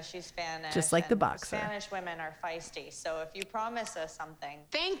 me. No, she's Spanish. Just like the and boxer. Spanish women are feisty, so if you promise us something.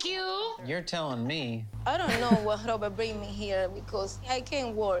 Thank you. You're telling me. I don't know what Robert bring me here because I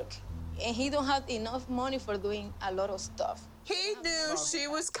can't work. And he don't have enough money for doing a lot of stuff. He knew she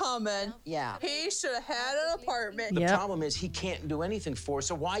was coming. Yeah. He should have had an apartment. The problem is he can't do anything for her,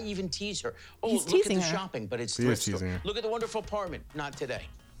 so why even tease her? Oh, He's look at teasing the her. shopping, but it's He is thrift store. teasing her. Look at the wonderful apartment. Not today.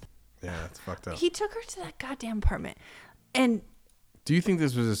 Yeah, that's fucked up. He took her to that goddamn apartment. And, Do you think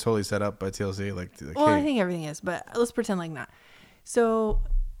this was just totally set up by TLC? Like well, hey, I think everything is, but let's pretend like not. So,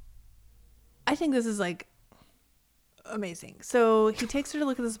 I think this is like amazing. So, he takes her to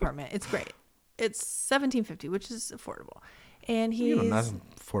look at this apartment. It's great. It's $1,750, which is affordable. And he's... not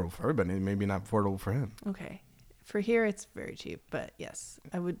affordable for everybody. Maybe not affordable for him. Okay. For here, it's very cheap, but yes,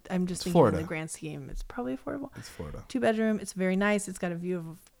 I'm just thinking Florida. in the grand scheme, it's probably affordable. It's Florida. 2-bedroom. It's very nice. It's got a view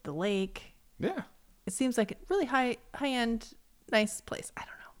of the lake. Yeah. It seems like a really high end, nice place. I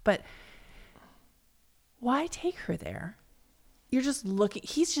don't know, but why take her there? You're just looking.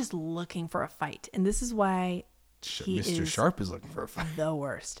 He's just looking for a fight, and this is why Mr. Sharp is looking for a fight. The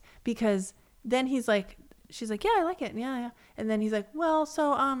worst, because then she's like, yeah, I like it, yeah, and then he's like, well,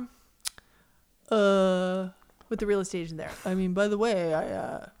 so with the real estate agent there. I mean, by the way,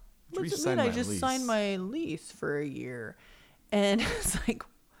 I just signed my lease for a year, and it's like,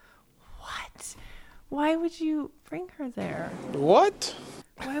 what? Why would you bring her there? What?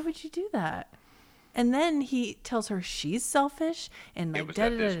 Why would you do that? And then he tells her she's selfish and like It was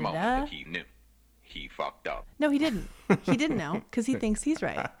at this moment da-da-da-da-da. that he knew. he fucked up. No, he didn't. He didn't know because he thinks he's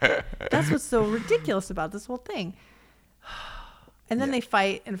right. That's what's so ridiculous about this whole thing. And then they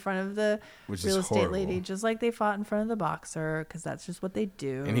fight in front of the real estate lady, just like they fought in front of the boxer, because that's just what they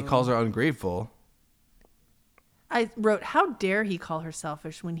do. And he calls her ungrateful. I wrote, how dare he call her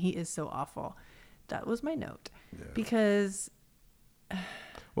selfish when he is so awful? That was my note. Yeah. Because...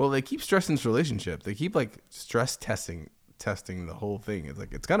 Well, they keep stressing this relationship. They keep like stress testing the whole thing. It's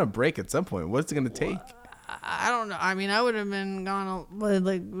like, it's going to break at some point. What's it going to take? I don't know. I mean, I would have been gone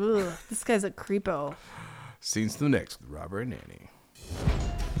like, ugh, this guy's a creepo. Scenes to the next with Robert and Annie.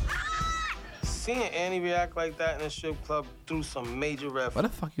 Seeing Annie react like that in a strip club threw some major red. Why the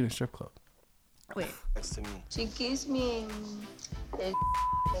fuck you in a strip club? Wait. Next to me. She kissed me in the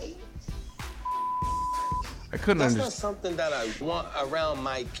I couldn't understand. That's not something that I want around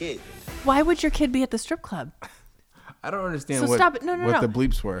my kid. Why would your kid be at the strip club? I don't understand what the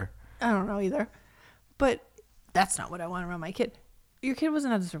bleeps were. I don't know either. But that's not what I want around my kid. Your kid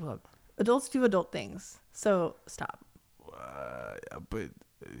wasn't at the strip club. Adults do adult things. So stop. But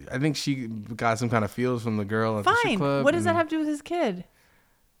I think she got some kind of feels from the girl at the strip club. Fine. What does that have to do with his kid?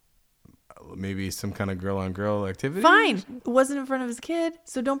 Maybe some kind of girl-on-girl activity? Fine. It wasn't in front of his kid,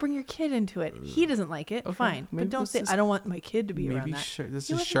 so don't bring your kid into it. He doesn't like it. Okay. Fine. But don't say, I don't want my kid to be around that. This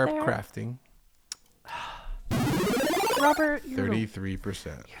is sharp crafting. Robert, 33%.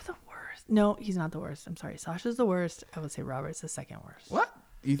 You're the worst. No, he's not the worst. I'm sorry. Sasha's the worst. I would say Robert's the second worst. What?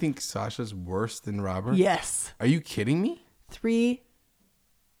 You think Sasha's worse than Robert? Yes. Are you kidding me? 3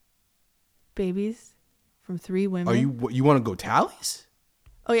 babies from 3 women. You want to go tallies?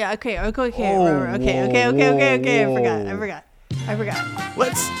 Oh yeah, okay. Okay. I forgot.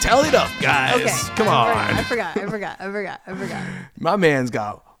 Let's tally it up, guys. Okay. Come on. I forgot. My man's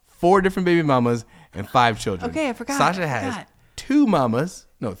got 4 different baby mamas and 5 children. Okay, I forgot. Sasha has 3 mamas,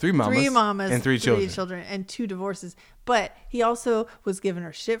 and 3 children and 2 divorces. But he also was giving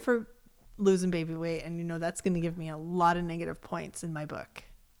her shit for losing baby weight, and that's going to give me a lot of negative points in my book.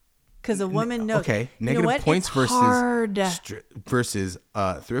 Because a woman knows. Okay, negative points versus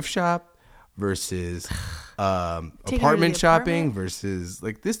thrift shop versus apartment shopping versus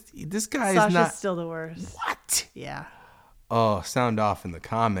like this guy Sasha's is not still the worst. What? Yeah. Oh, sound off in the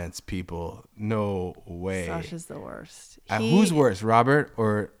comments, people. No way. Sasha's the worst. Who's worse, Robert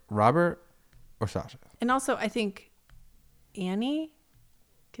or Sasha? And also, I think Annie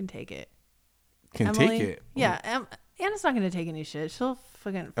can take it. Take it? Yeah. Anna's not going to take any shit. She'll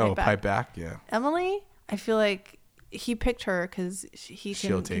fucking fight back. Pipe back, yeah. Emily, I feel like he picked her because he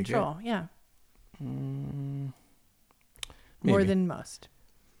can control. It. Yeah. More than most.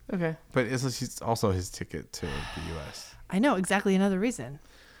 Okay. But it's also his ticket to the U.S. I know. Exactly another reason.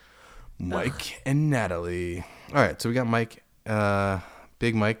 Mike and Natalie. All right. So we got Mike,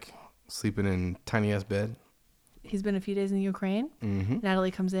 Big Mike, sleeping in tiny-ass bed. He's been a few days in the Ukraine. Mm-hmm.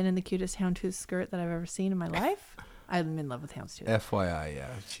 Natalie comes in the cutest houndstooth skirt that I've ever seen in my life. I'm in love with houndstooth. FYI, yeah,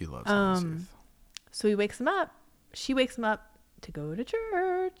 she loves houndstooth. So he wakes him up. She wakes him up to go to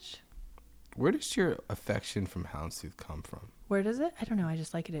church. Where does your affection from houndstooth come from? Where does it? I don't know. I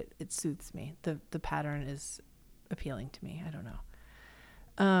just like it. It soothes me. The pattern is appealing to me. I don't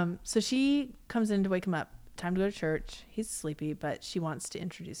know. So she comes in to wake him up. Time to go to church. He's sleepy, but she wants to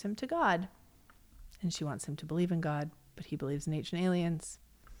introduce him to God. And she wants him to believe in God, but he believes in ancient aliens.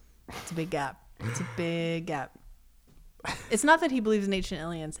 It's a big gap. It's not that he believes in ancient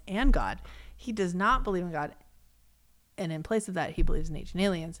aliens and God. He does not believe in God. And in place of that, he believes in ancient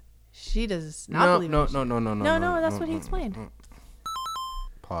aliens. She does not believe in ancient aliens. No, that's what he explained.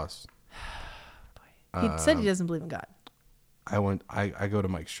 Pause. He said he doesn't believe in God. I go to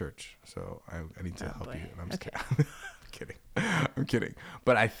Mike's church, so I need to help you. And I'm kidding.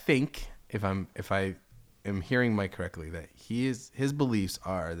 But I think if I am hearing Mike correctly, that his beliefs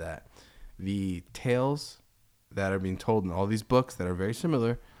are that the tales that are being told in all these books that are very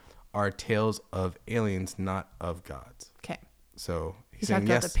similar are tales of aliens, not of gods. Okay. So he's saying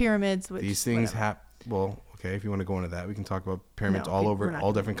yes, about the pyramids. Which, these things happen. Well, okay. If you want to go into that, we can talk about pyramids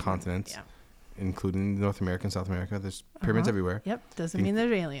all different continents, including North America and South America. There's pyramids everywhere. Yep. Doesn't mean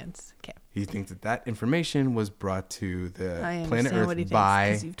they're aliens. Okay. He thinks that information was brought to the planet Earth what he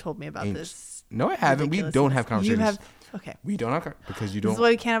by. Because you've told me about this. No, I haven't. We don't have conversations. You have. Okay. We don't have because you don't. This is why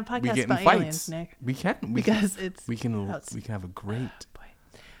we can't have podcasts about aliens, Nick. We can because it's we can have a great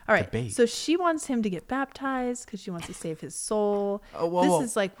all right. debate. So she wants him to get baptized because she wants to save his soul. This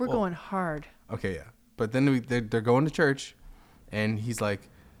is like we're going hard. Okay, yeah, but then they're going to church, and she's like,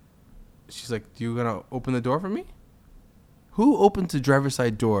 "You gonna open the door for me?" Who opens the driver's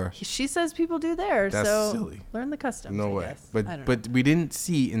side door? She says people do there. That's so silly. Learn the customs. No way. But we didn't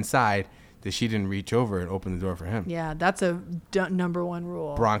see inside. that she didn't reach over and open the door for him. Yeah, that's a number one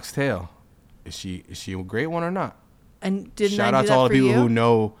rule. Bronx Tale. Is she a great one or not? And didn't Shout I out do to all that the for people you? who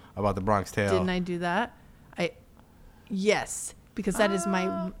know about the Bronx Tale. Didn't I do that? Yes, because that is my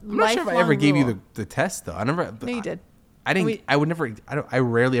I'm not sure if I ever lifelong gave you rule. the test though. I never. No, you did. I didn't. I would never. I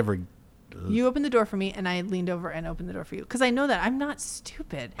rarely ever. You opened the door for me, and I leaned over and opened the door for you because I know that I'm not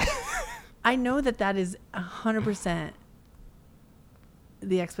stupid. I know that is 100%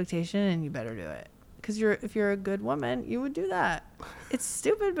 the expectation, and you better do it because if you're a good woman, you would do that. It's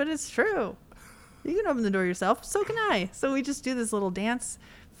stupid, but it's true. You can open the door yourself. So can I. So we just do this little dance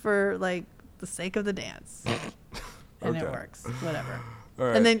for like the sake of the dance, and it works. Whatever. All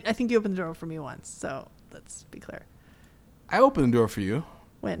right. And then I think you opened the door for me once. So let's be clear. I opened the door for you.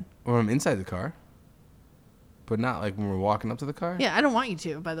 When? When I'm inside the car. But not like when we're walking up to the car. Yeah, I don't want you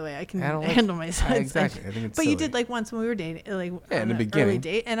to. By the way, I can I don't handle myself. Exactly. I think it's but silly. you did like once when we were dating, like in the an beginning. early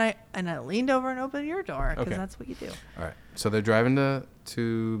date, and I leaned over and opened your door because Okay. that's what you do. All right. So they're driving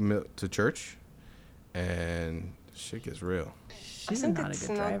to church, and shit gets real. She's not a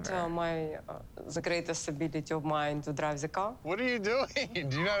good driver. the greatest ability of mine to drive the car. What are you doing? Do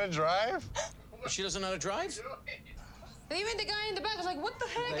you know how to drive? She doesn't know how to drive? And even the guy in the back was like, what the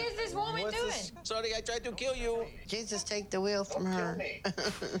heck is this woman doing? Sorry, I tried to kill you. Jesus, take the wheel from her.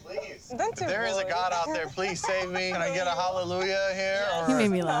 If there is a God out there, please save me. Can I get a hallelujah here? He made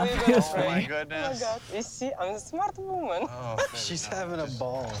me laugh. Oh, It was oh my funny. goodness. You see, I'm a smart woman. Oh, she's having a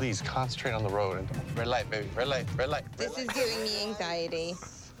ball. Please concentrate on the road. And red light, baby. Red light, red light. This is giving me anxiety.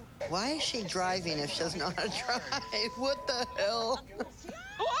 Why is she driving if she doesn't know how to drive? What the hell?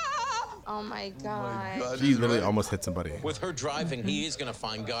 Oh my God. She literally almost hit somebody. With her driving, he is gonna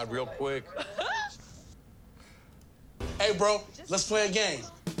find God real quick. Hey, bro, let's play a game.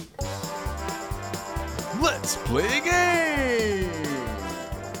 Let's play a game.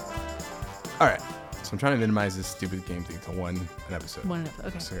 All right. So I'm trying to minimize this stupid game thing to an episode. One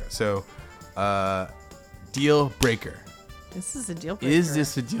episode, okay. So, deal breaker. This is a deal breaker. Is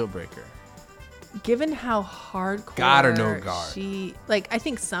this a deal breaker? Given how hardcore God or no God? I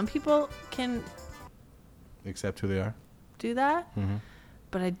think some people can Accept who they are. do that, Mm-hmm.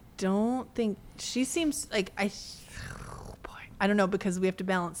 but I don't think she seems like I don't know, because we have to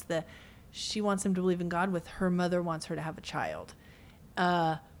balance she wants him to believe in God with her mother wants her to have a child.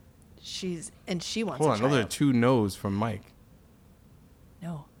 She wants Hold a on, child. those are two no's from Mike.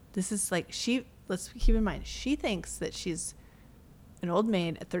 No, this is like let's keep in mind, she thinks that she's an old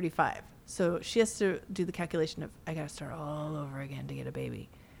maid at 35. So she has to do the calculation of, I got to start all over again to get a baby.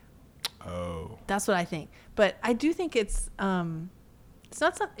 Oh. That's what I think. But I do think it's something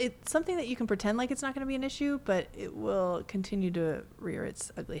that you can pretend like it's not going to be an issue, but it will continue to rear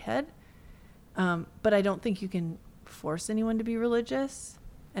its ugly head. But I don't think you can force anyone to be religious.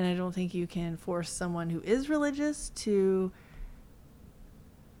 And I don't think you can force someone who is religious to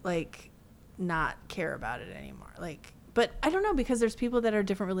like not care about it anymore. Like, but I don't know, because there's people that are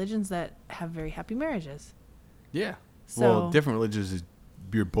different religions that have very happy marriages. Yeah. So, well, different religions is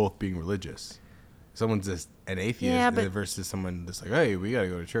you're both being religious. Someone's just an atheist versus someone that's like, hey, we got to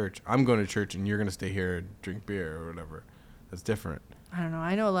go to church. I'm going to church and you're going to stay here and drink beer or whatever. That's different. I don't know.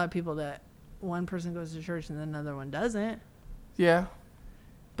 I know a lot of people that one person goes to church and then another one doesn't. Yeah.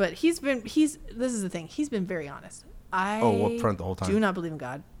 But this is the thing. He's been very honest. up front the whole time. Do not believe in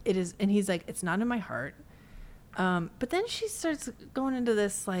God. It is, and he's like, it's not in my heart. But then she starts going into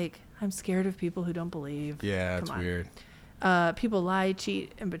this like, I'm scared of people who don't believe. Yeah, it's weird. People lie,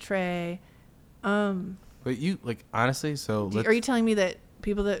 cheat, and betray. But you like honestly, so Are you telling me that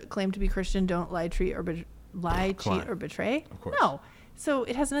people that claim to be Christian don't lie, cheat, or betray? Of course. No. So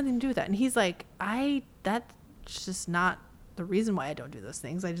it has nothing to do with that. And he's like, that's just not the reason why I don't do those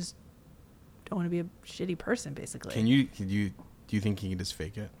things. I just don't want to be a shitty person, basically. Do you think he can just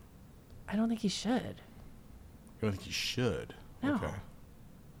fake it? I don't think he should. You don't think he should? No.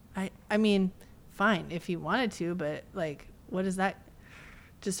 Okay. I mean, fine if he wanted to, but like, what is that?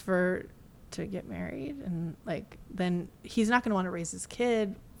 Just to get married, and like, then he's not going to want to raise his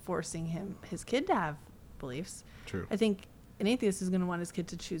kid, forcing his kid to have beliefs. True. I think an atheist is going to want his kid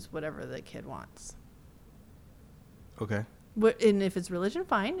to choose whatever the kid wants. Okay. And if it's religion,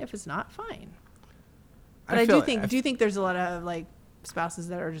 fine. If it's not, fine. But do you think there's a lot of like spouses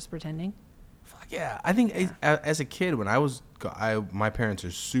that are just pretending? Fuck yeah. I think as a kid, when my parents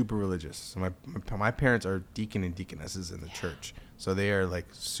are super religious. So my parents are deacon and deaconesses in the church. So they are like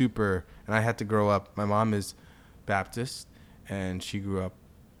super, and I had to grow up. My mom is Baptist, and she grew up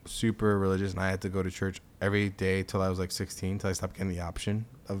super religious, and I had to go to church every day till I was like 16, till I stopped getting the option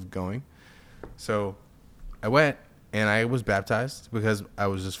of going. So I went, and I was baptized because I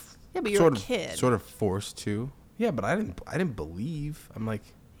was just Yeah, but you're a kid. Sort of forced to. Yeah, but I didn't believe. I'm like.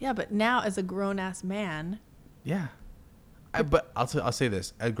 Yeah, but now as a grown ass man. Yeah. But I'll say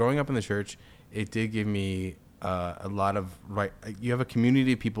this. Growing up in the church, it did give me a lot of right. You have a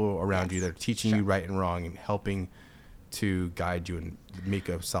community of people around you that are teaching you right and wrong and helping to guide you and make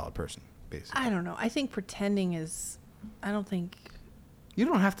a solid person, basically. I don't know. I think pretending is. I don't think. You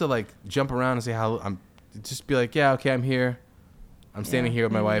don't have to like jump around and say how I'm. Just be like, yeah, okay, I'm here. I'm standing here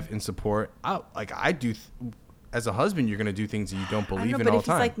with my wife in support. I do. As a husband, you're gonna do things that you don't believe in all the time. But if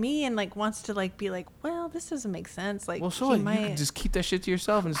he's like me and like wants to like be like, well, this doesn't make sense. Like, well, so you can just keep that shit to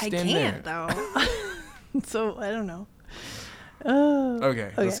yourself and stand there. I can't though. So I don't know.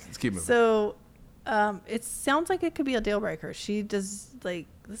 Okay. Let's keep moving. So, it sounds like it could be a deal breaker. She does like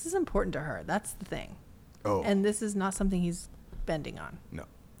this is important to her. That's the thing. Oh. And this is not something he's bending on. No.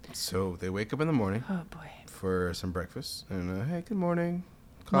 So they wake up in the morning. Oh boy. For some breakfast and hey, good morning.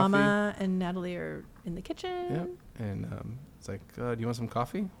 Coffee. Mama and Natalie are in the kitchen. Yep. And it's like, do you want some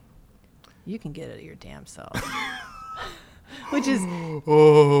coffee? You can get it your damn self. Which is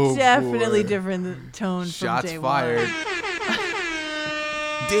definitely different tone Shots from day fired. one.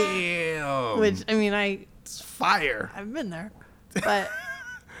 Damn. Which I mean, it's fire. I've been there, but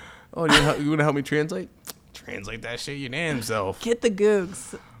you want to help me translate? Translate that shit your damn self. Get the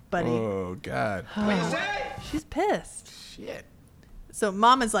googs, buddy. Oh God. What you say? She's pissed. Shit. So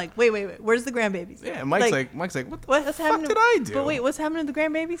Mama's like, wait, where's the grandbabies? Yeah, Mike's like, what the fuck happening? did I do? But wait, what's happening to the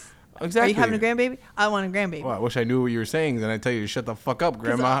grandbabies? Exactly. Are you having a grandbaby? I want a grandbaby. Well, I wish I knew what you were saying. Then I'd tell you to shut the fuck up,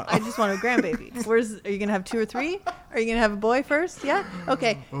 Grandma. I just want a grandbaby. Are you gonna have 2 or 3? Are you gonna have a boy first? Yeah.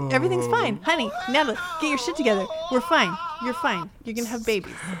 Okay. Everything's fine, honey. Natalie, get your shit together. We're fine. You're fine. You're gonna have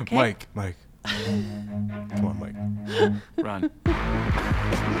babies. Okay. Mike. Come on, Mike. Run.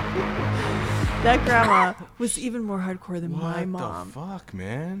 That grandma was even more hardcore than my mom. What the fuck,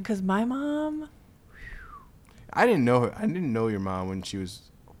 man? Because my mom. I didn't know her. I didn't know your mom when she was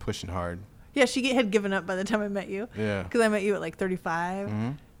pushing hard. Yeah, she had given up by the time I met you. Yeah. Because I met you at like 35.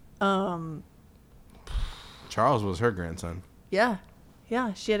 Mm-hmm. Charles was her grandson. Yeah.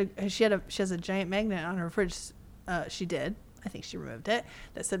 She has a giant magnet on her fridge. She did. I think she removed it.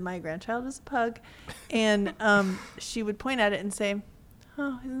 That said, my grandchild is a pug, and she would point at it and say,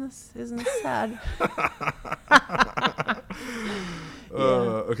 "Oh, isn't this sad?"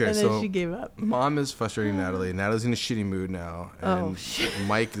 Okay, and then so she gave up. Mom is frustrating Natalie. Natalie's in a shitty mood now, and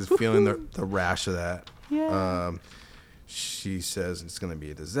Mike is feeling the rash of that. Yeah. She says it's going to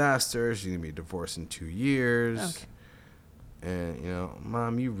be a disaster. She's going to be divorced in 2 years. Okay. And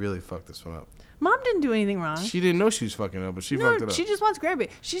Mom, you really fucked this one up. Mom didn't do anything wrong. She didn't know she was fucking up, but she fucked it up. She just wants grandbaby.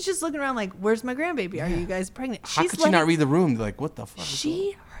 She's just looking around like, "Where's my grandbaby? Are you guys pregnant?" How could she not read the room? Like, what the fuck?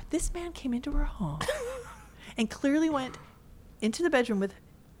 This man came into her home and clearly went into the bedroom with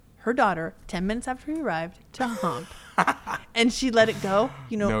her daughter 10 minutes after he arrived to hump. And she let it go.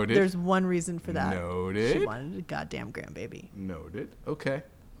 Noted. There's one reason for that. Noted. She wanted a goddamn grandbaby. Noted. Okay.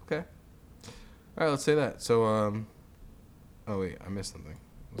 All right, let's say that. So, oh wait, I missed something.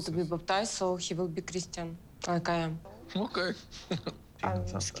 To be baptized, so he will be Christian, like I am. Okay.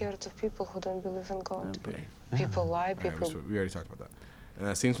 I'm scared of people who don't believe in God. Okay. People lie. We already talked about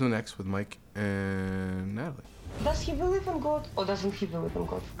that. Scenes from the next with Mike and Natalie. Does he believe in God or doesn't he believe in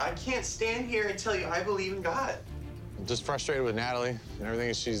God? I can't stand here and tell you I believe in God. I'm just frustrated with Natalie and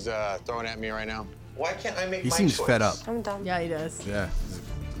everything she's throwing at me right now. Why can't I make my choice? He seems fed up. I'm done. Yeah, he does. Yeah,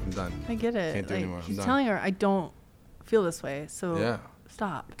 I'm done. I get it. Can't do anymore. He's telling her, "I don't feel this way, so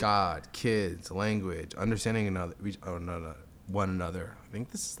stop." God, kids, language, understanding one another. I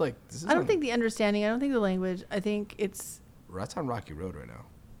think this is. I don't think the understanding. I don't think the language. I think it's. That's on rocky road right now.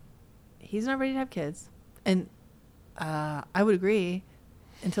 He's not ready to have kids, and I would agree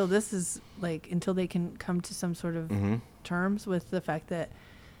until they can come to some sort of terms with the fact that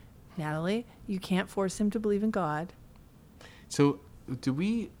Natalie, you can't force him to believe in God. So,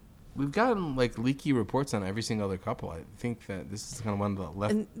 we've gotten like leaky reports on every single other couple. I think that this is kind of one of the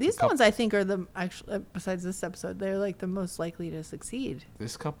left. And these ones I think are the actual, besides this episode, they're like the most likely to succeed.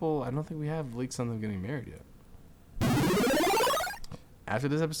 This couple, I don't think we have leaks on them getting married yet. After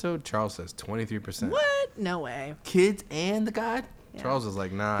this episode, Charles says 23%. What? No way. Kids and the God? Yeah. Charles is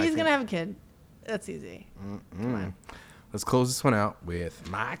like, nah. He's going to have a kid. That's easy. Come on. Let's close this one out with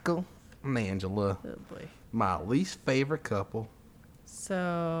Michael and Angela. Oh, boy. My least favorite couple.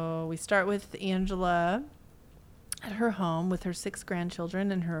 So we start with Angela at her home with her 6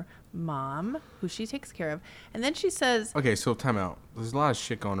 grandchildren and her mom, who she takes care of. And then she says... Okay, so time out. There's a lot of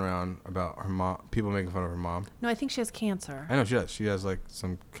shit going around about her mom, people making fun of her mom. No, I think she has cancer. I know she does. She has like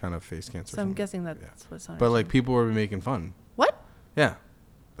some kind of face cancer. So I'm guessing that's what's on her. But like people were making fun. What? Yeah.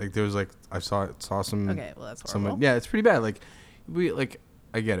 Like there was like I saw some. Okay, well that's horrible. Yeah, it's pretty bad. Like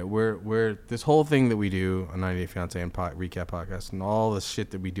I get it. We're this whole thing that we do on 90 Day Fiancé and recap podcast and all the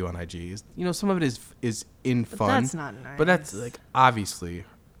shit that we do on IG is, some of it is in fun. But that's not nice. But that's like obviously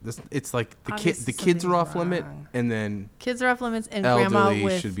it's like the kids are off limit, and then kids are off limits, and grandma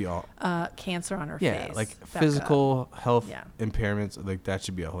with should be all cancer on her face. Yeah, like physical health impairments, like that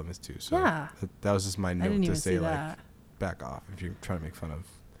should be off limits too. So that was just my note to say like back off if you're trying to make fun of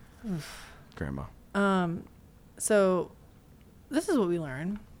grandma. So this is what we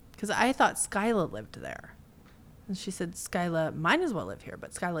learned, because I thought Skyla lived there. And she said Skyla might as well live here,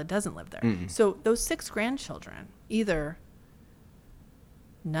 but Skyla doesn't live there. Mm-mm. So those 6 grandchildren, either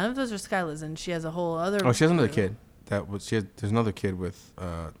none of those are Skyla's, and she has a whole other... Oh, she has another kid. There's another kid with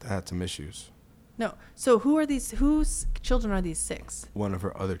that had some issues. No. So whose children are these 6? One of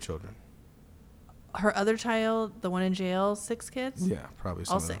her other children. Her other child, the one in jail, 6 kids? Yeah, probably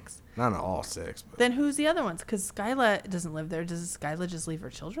all 6. Not all 6. But. Then who's the other ones? Because Skyla doesn't live there. Does Skyla just leave her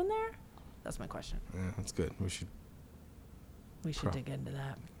children there? That's my question. Yeah, that's good. We should dig into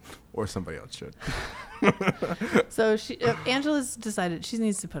that. Or somebody else should. So Angela's decided she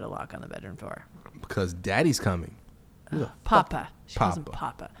needs to put a lock on the bedroom door. Because Daddy's coming. Papa. She calls him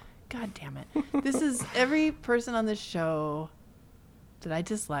Papa. God damn it. This is every person on this show that I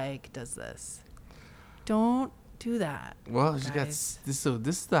dislike does this. Don't do that. Well, she got this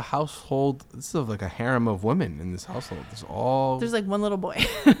is the household. This is like a harem of women in this household. There's like one little boy.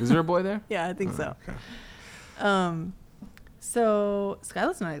 Is there a boy there? Yeah, I think so. Okay. So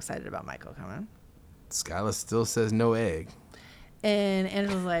Skyla's not excited about Michael coming. Skyla still says no egg. And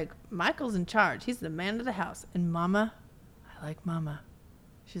Angela's like, Michael's in charge. He's the man of the house. And Mama, I like Mama.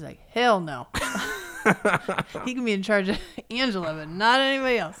 She's like, hell no. He can be in charge of Angela, but not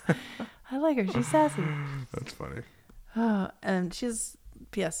anybody else. I like her. She's sassy. That's funny. And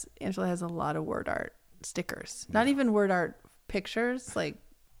P.S. Angela has a lot of word art stickers. Not even word art pictures, like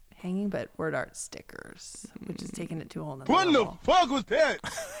hanging, but word art stickers, which is taking it to a whole nother level. What the fuck was that?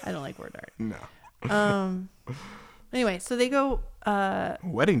 I don't like word art. No. Anyway, so they go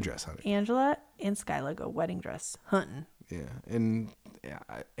wedding dress hunting. Angela and Skyla go wedding dress hunting. Yeah, and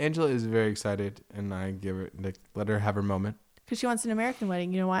Angela is very excited, and I let her have her moment. Because she wants an American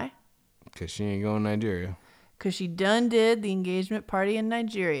wedding. You know why? Because she ain't going to Nigeria. Because she done did the engagement party in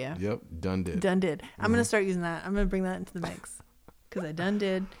Nigeria. Yep, done did. Done did. I'm going to start using that. I'm going to bring that into the mix. Because I done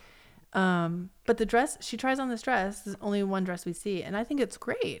did. But the dress, she tries on this dress. There's only one dress we see. And I think it's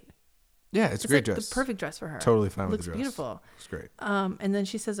great. Yeah, it's a great like dress. The perfect dress for her. Totally fine with the dress. Looks beautiful. It's great. And then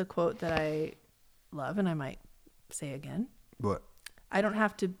she says a quote that I love, and I might say again. What? I don't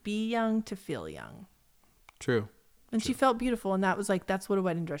have to be young to feel young. True. And she felt beautiful, and that's what a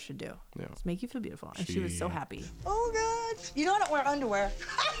wedding dress should do. Yeah. Just make you feel beautiful. And she was so happy. Oh, God. You know I don't wear underwear.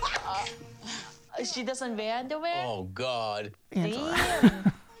 She doesn't wear underwear? Oh, God.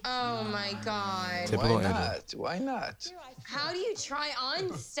 Angela. Oh, my God. Typical Why Angela. not? Why not? How do you try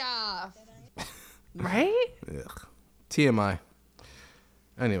on stuff? Right? Ugh. TMI.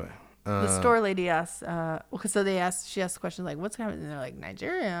 Anyway. The store lady asks, she asked questions like, what's happening? And they're like,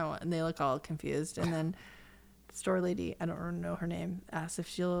 Nigeria. And they look all confused. And then the store lady, I don't know her name, asks if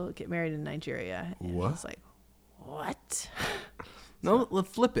she'll get married in Nigeria. And what? I was like, what? No, let's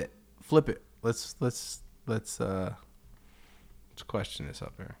flip it. Flip it. Let's question this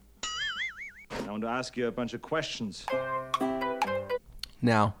up here. I want to ask you a bunch of questions.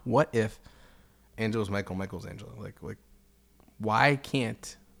 Now, what if Angela's Michael, Michael's Angela? Like, why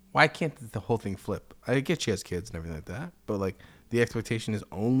can't the whole thing flip? I get she has kids and everything like that, but like the expectation is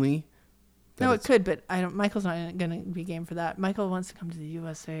only. No, it could, but Michael's not going to be game for that. Michael wants to come to the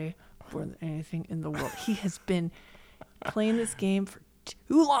USA more than anything in the world. He has been playing this game for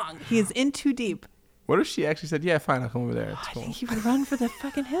too long. He is in too deep. What if she actually said, "Yeah, fine, I'll come over there"? I think he would run for the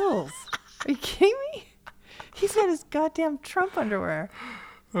fucking hills. Are you kidding me? He's got his goddamn Trump underwear.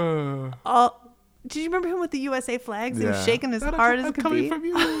 Did you remember him with the USA flags? Yeah. He was shaking as hard as could be. From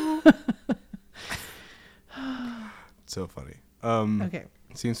you. So funny. Okay.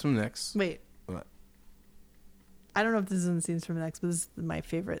 Scenes from Next. Wait. What? I don't know if this is in Scenes from Next, but this is my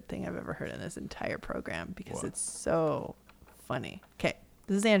favorite thing I've ever heard in this entire program because it's so funny. Okay.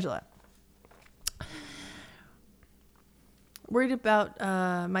 This is Angela. Worried about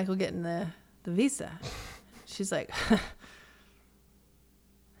Michael getting the visa. She's like,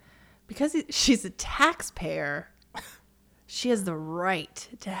 because she's a taxpayer, she has the right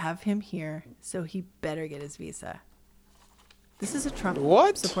to have him here, so he better get his visa. This is a Trump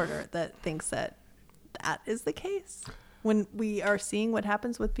supporter that thinks that is the case. when we are seeing what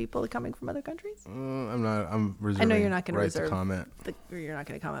happens with people coming from other countries? I'm not. I'm reserving. I know you're not going to reserve. Comment. You're not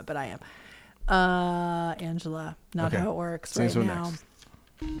going to comment, but I am. Angela, not how it works right now.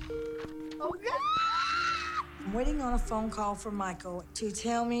 Oh, God. I'm waiting on a phone call from Michael to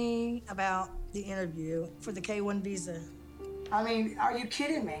tell me about the interview for the K-1 visa. I mean, are you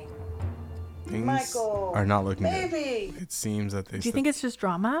kidding me? Things Michael, are not looking baby. good. It seems that they. Do you think it's just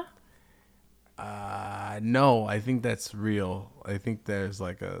drama? No, I think that's real. I think there's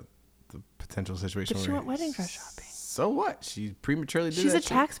like the potential situation. But she went wedding dress shopping. So what? She prematurely did She's that a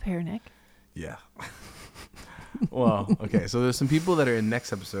taxpayer, Nick. Yeah. Well, okay. So there's some people that are in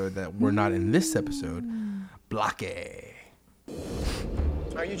next episode that were not in this episode. Blake.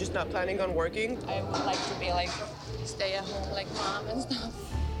 Are you just not planning on working? I would like to be like stay at home like mom and stuff.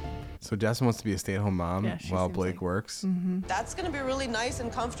 So Jasmine wants to be a stay-at-home mom while Blake works. That's going to be really nice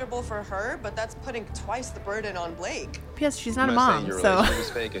and comfortable for her, but that's putting twice the burden on Blake. P.S. She's not a I'm mom, saying your so relationship is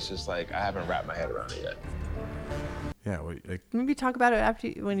fake. It's just like I haven't wrapped my head around it yet. Yeah, like maybe talk about it after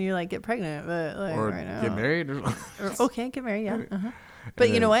when you like get pregnant, but like or right now. get married. Okay, get married, yeah. But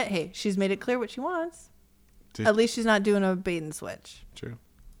you know what? Hey, she's made it clear what she wants. At least she's not doing a bait and switch. True.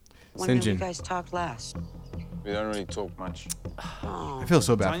 When did you guys talk last? We don't really talk much. I feel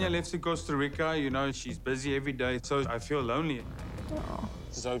so bad. Tanya left to Costa Rica. You know, she's busy every day, so I feel lonely.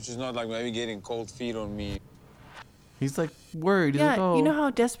 Just hope she's not like maybe getting cold feet on me. He's like worried. He's Yeah, like, oh. you know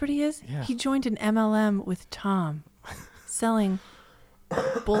how desperate he is? Yeah. He joined an MLM with Tom, selling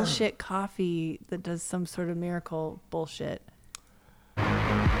bullshit coffee that does some sort of miracle bullshit. Oh,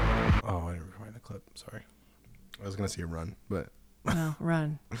 I didn't find the clip. Sorry. I was gonna say run, but No,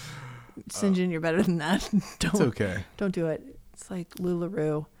 run. St. John, you're better than that. Don't, it's okay. Don't do it. It's like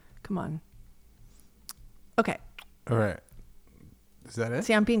LuLaRoe. Come on. Okay. All right. Is that it?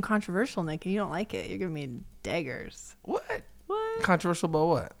 See, I'm being controversial, Nick, and you don't like it. You're giving me daggers. What? What? Controversial about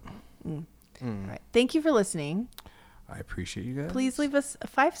what? All right. Thank you for listening. I appreciate you guys. Please leave us a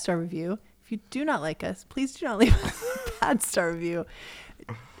 5-star review. If you do not like us, please do not leave us a bad star review.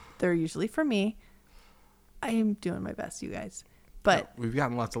 They're usually for me. I am doing my best, you guys. But we've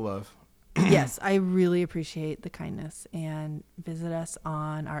gotten lots of love. Yes, I really appreciate the kindness. And visit us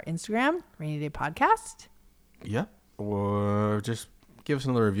on our Instagram, Rainy Day Podcast. Yep. Or just give us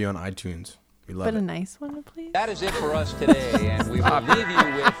another review on iTunes. We love it. But a nice one, please. That is it for us today, and we will leave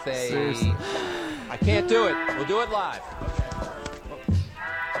you with a... Seriously. I can't do it. We'll do it live.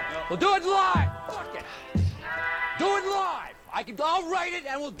 We'll do it live. Fuck it. Do it live. I'll write it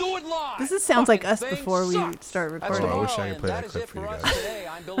and we'll do it live. This sounds like us before we start recording. I wish I could play that clip for you guys. Today,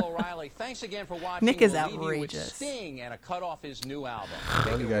 I'm Bill O'Reilly. Thanks again for watching. Nick is We'll leave you with outrageous. Sting and a cut off his new album.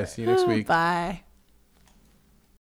 Love you guys. See you next week. Bye.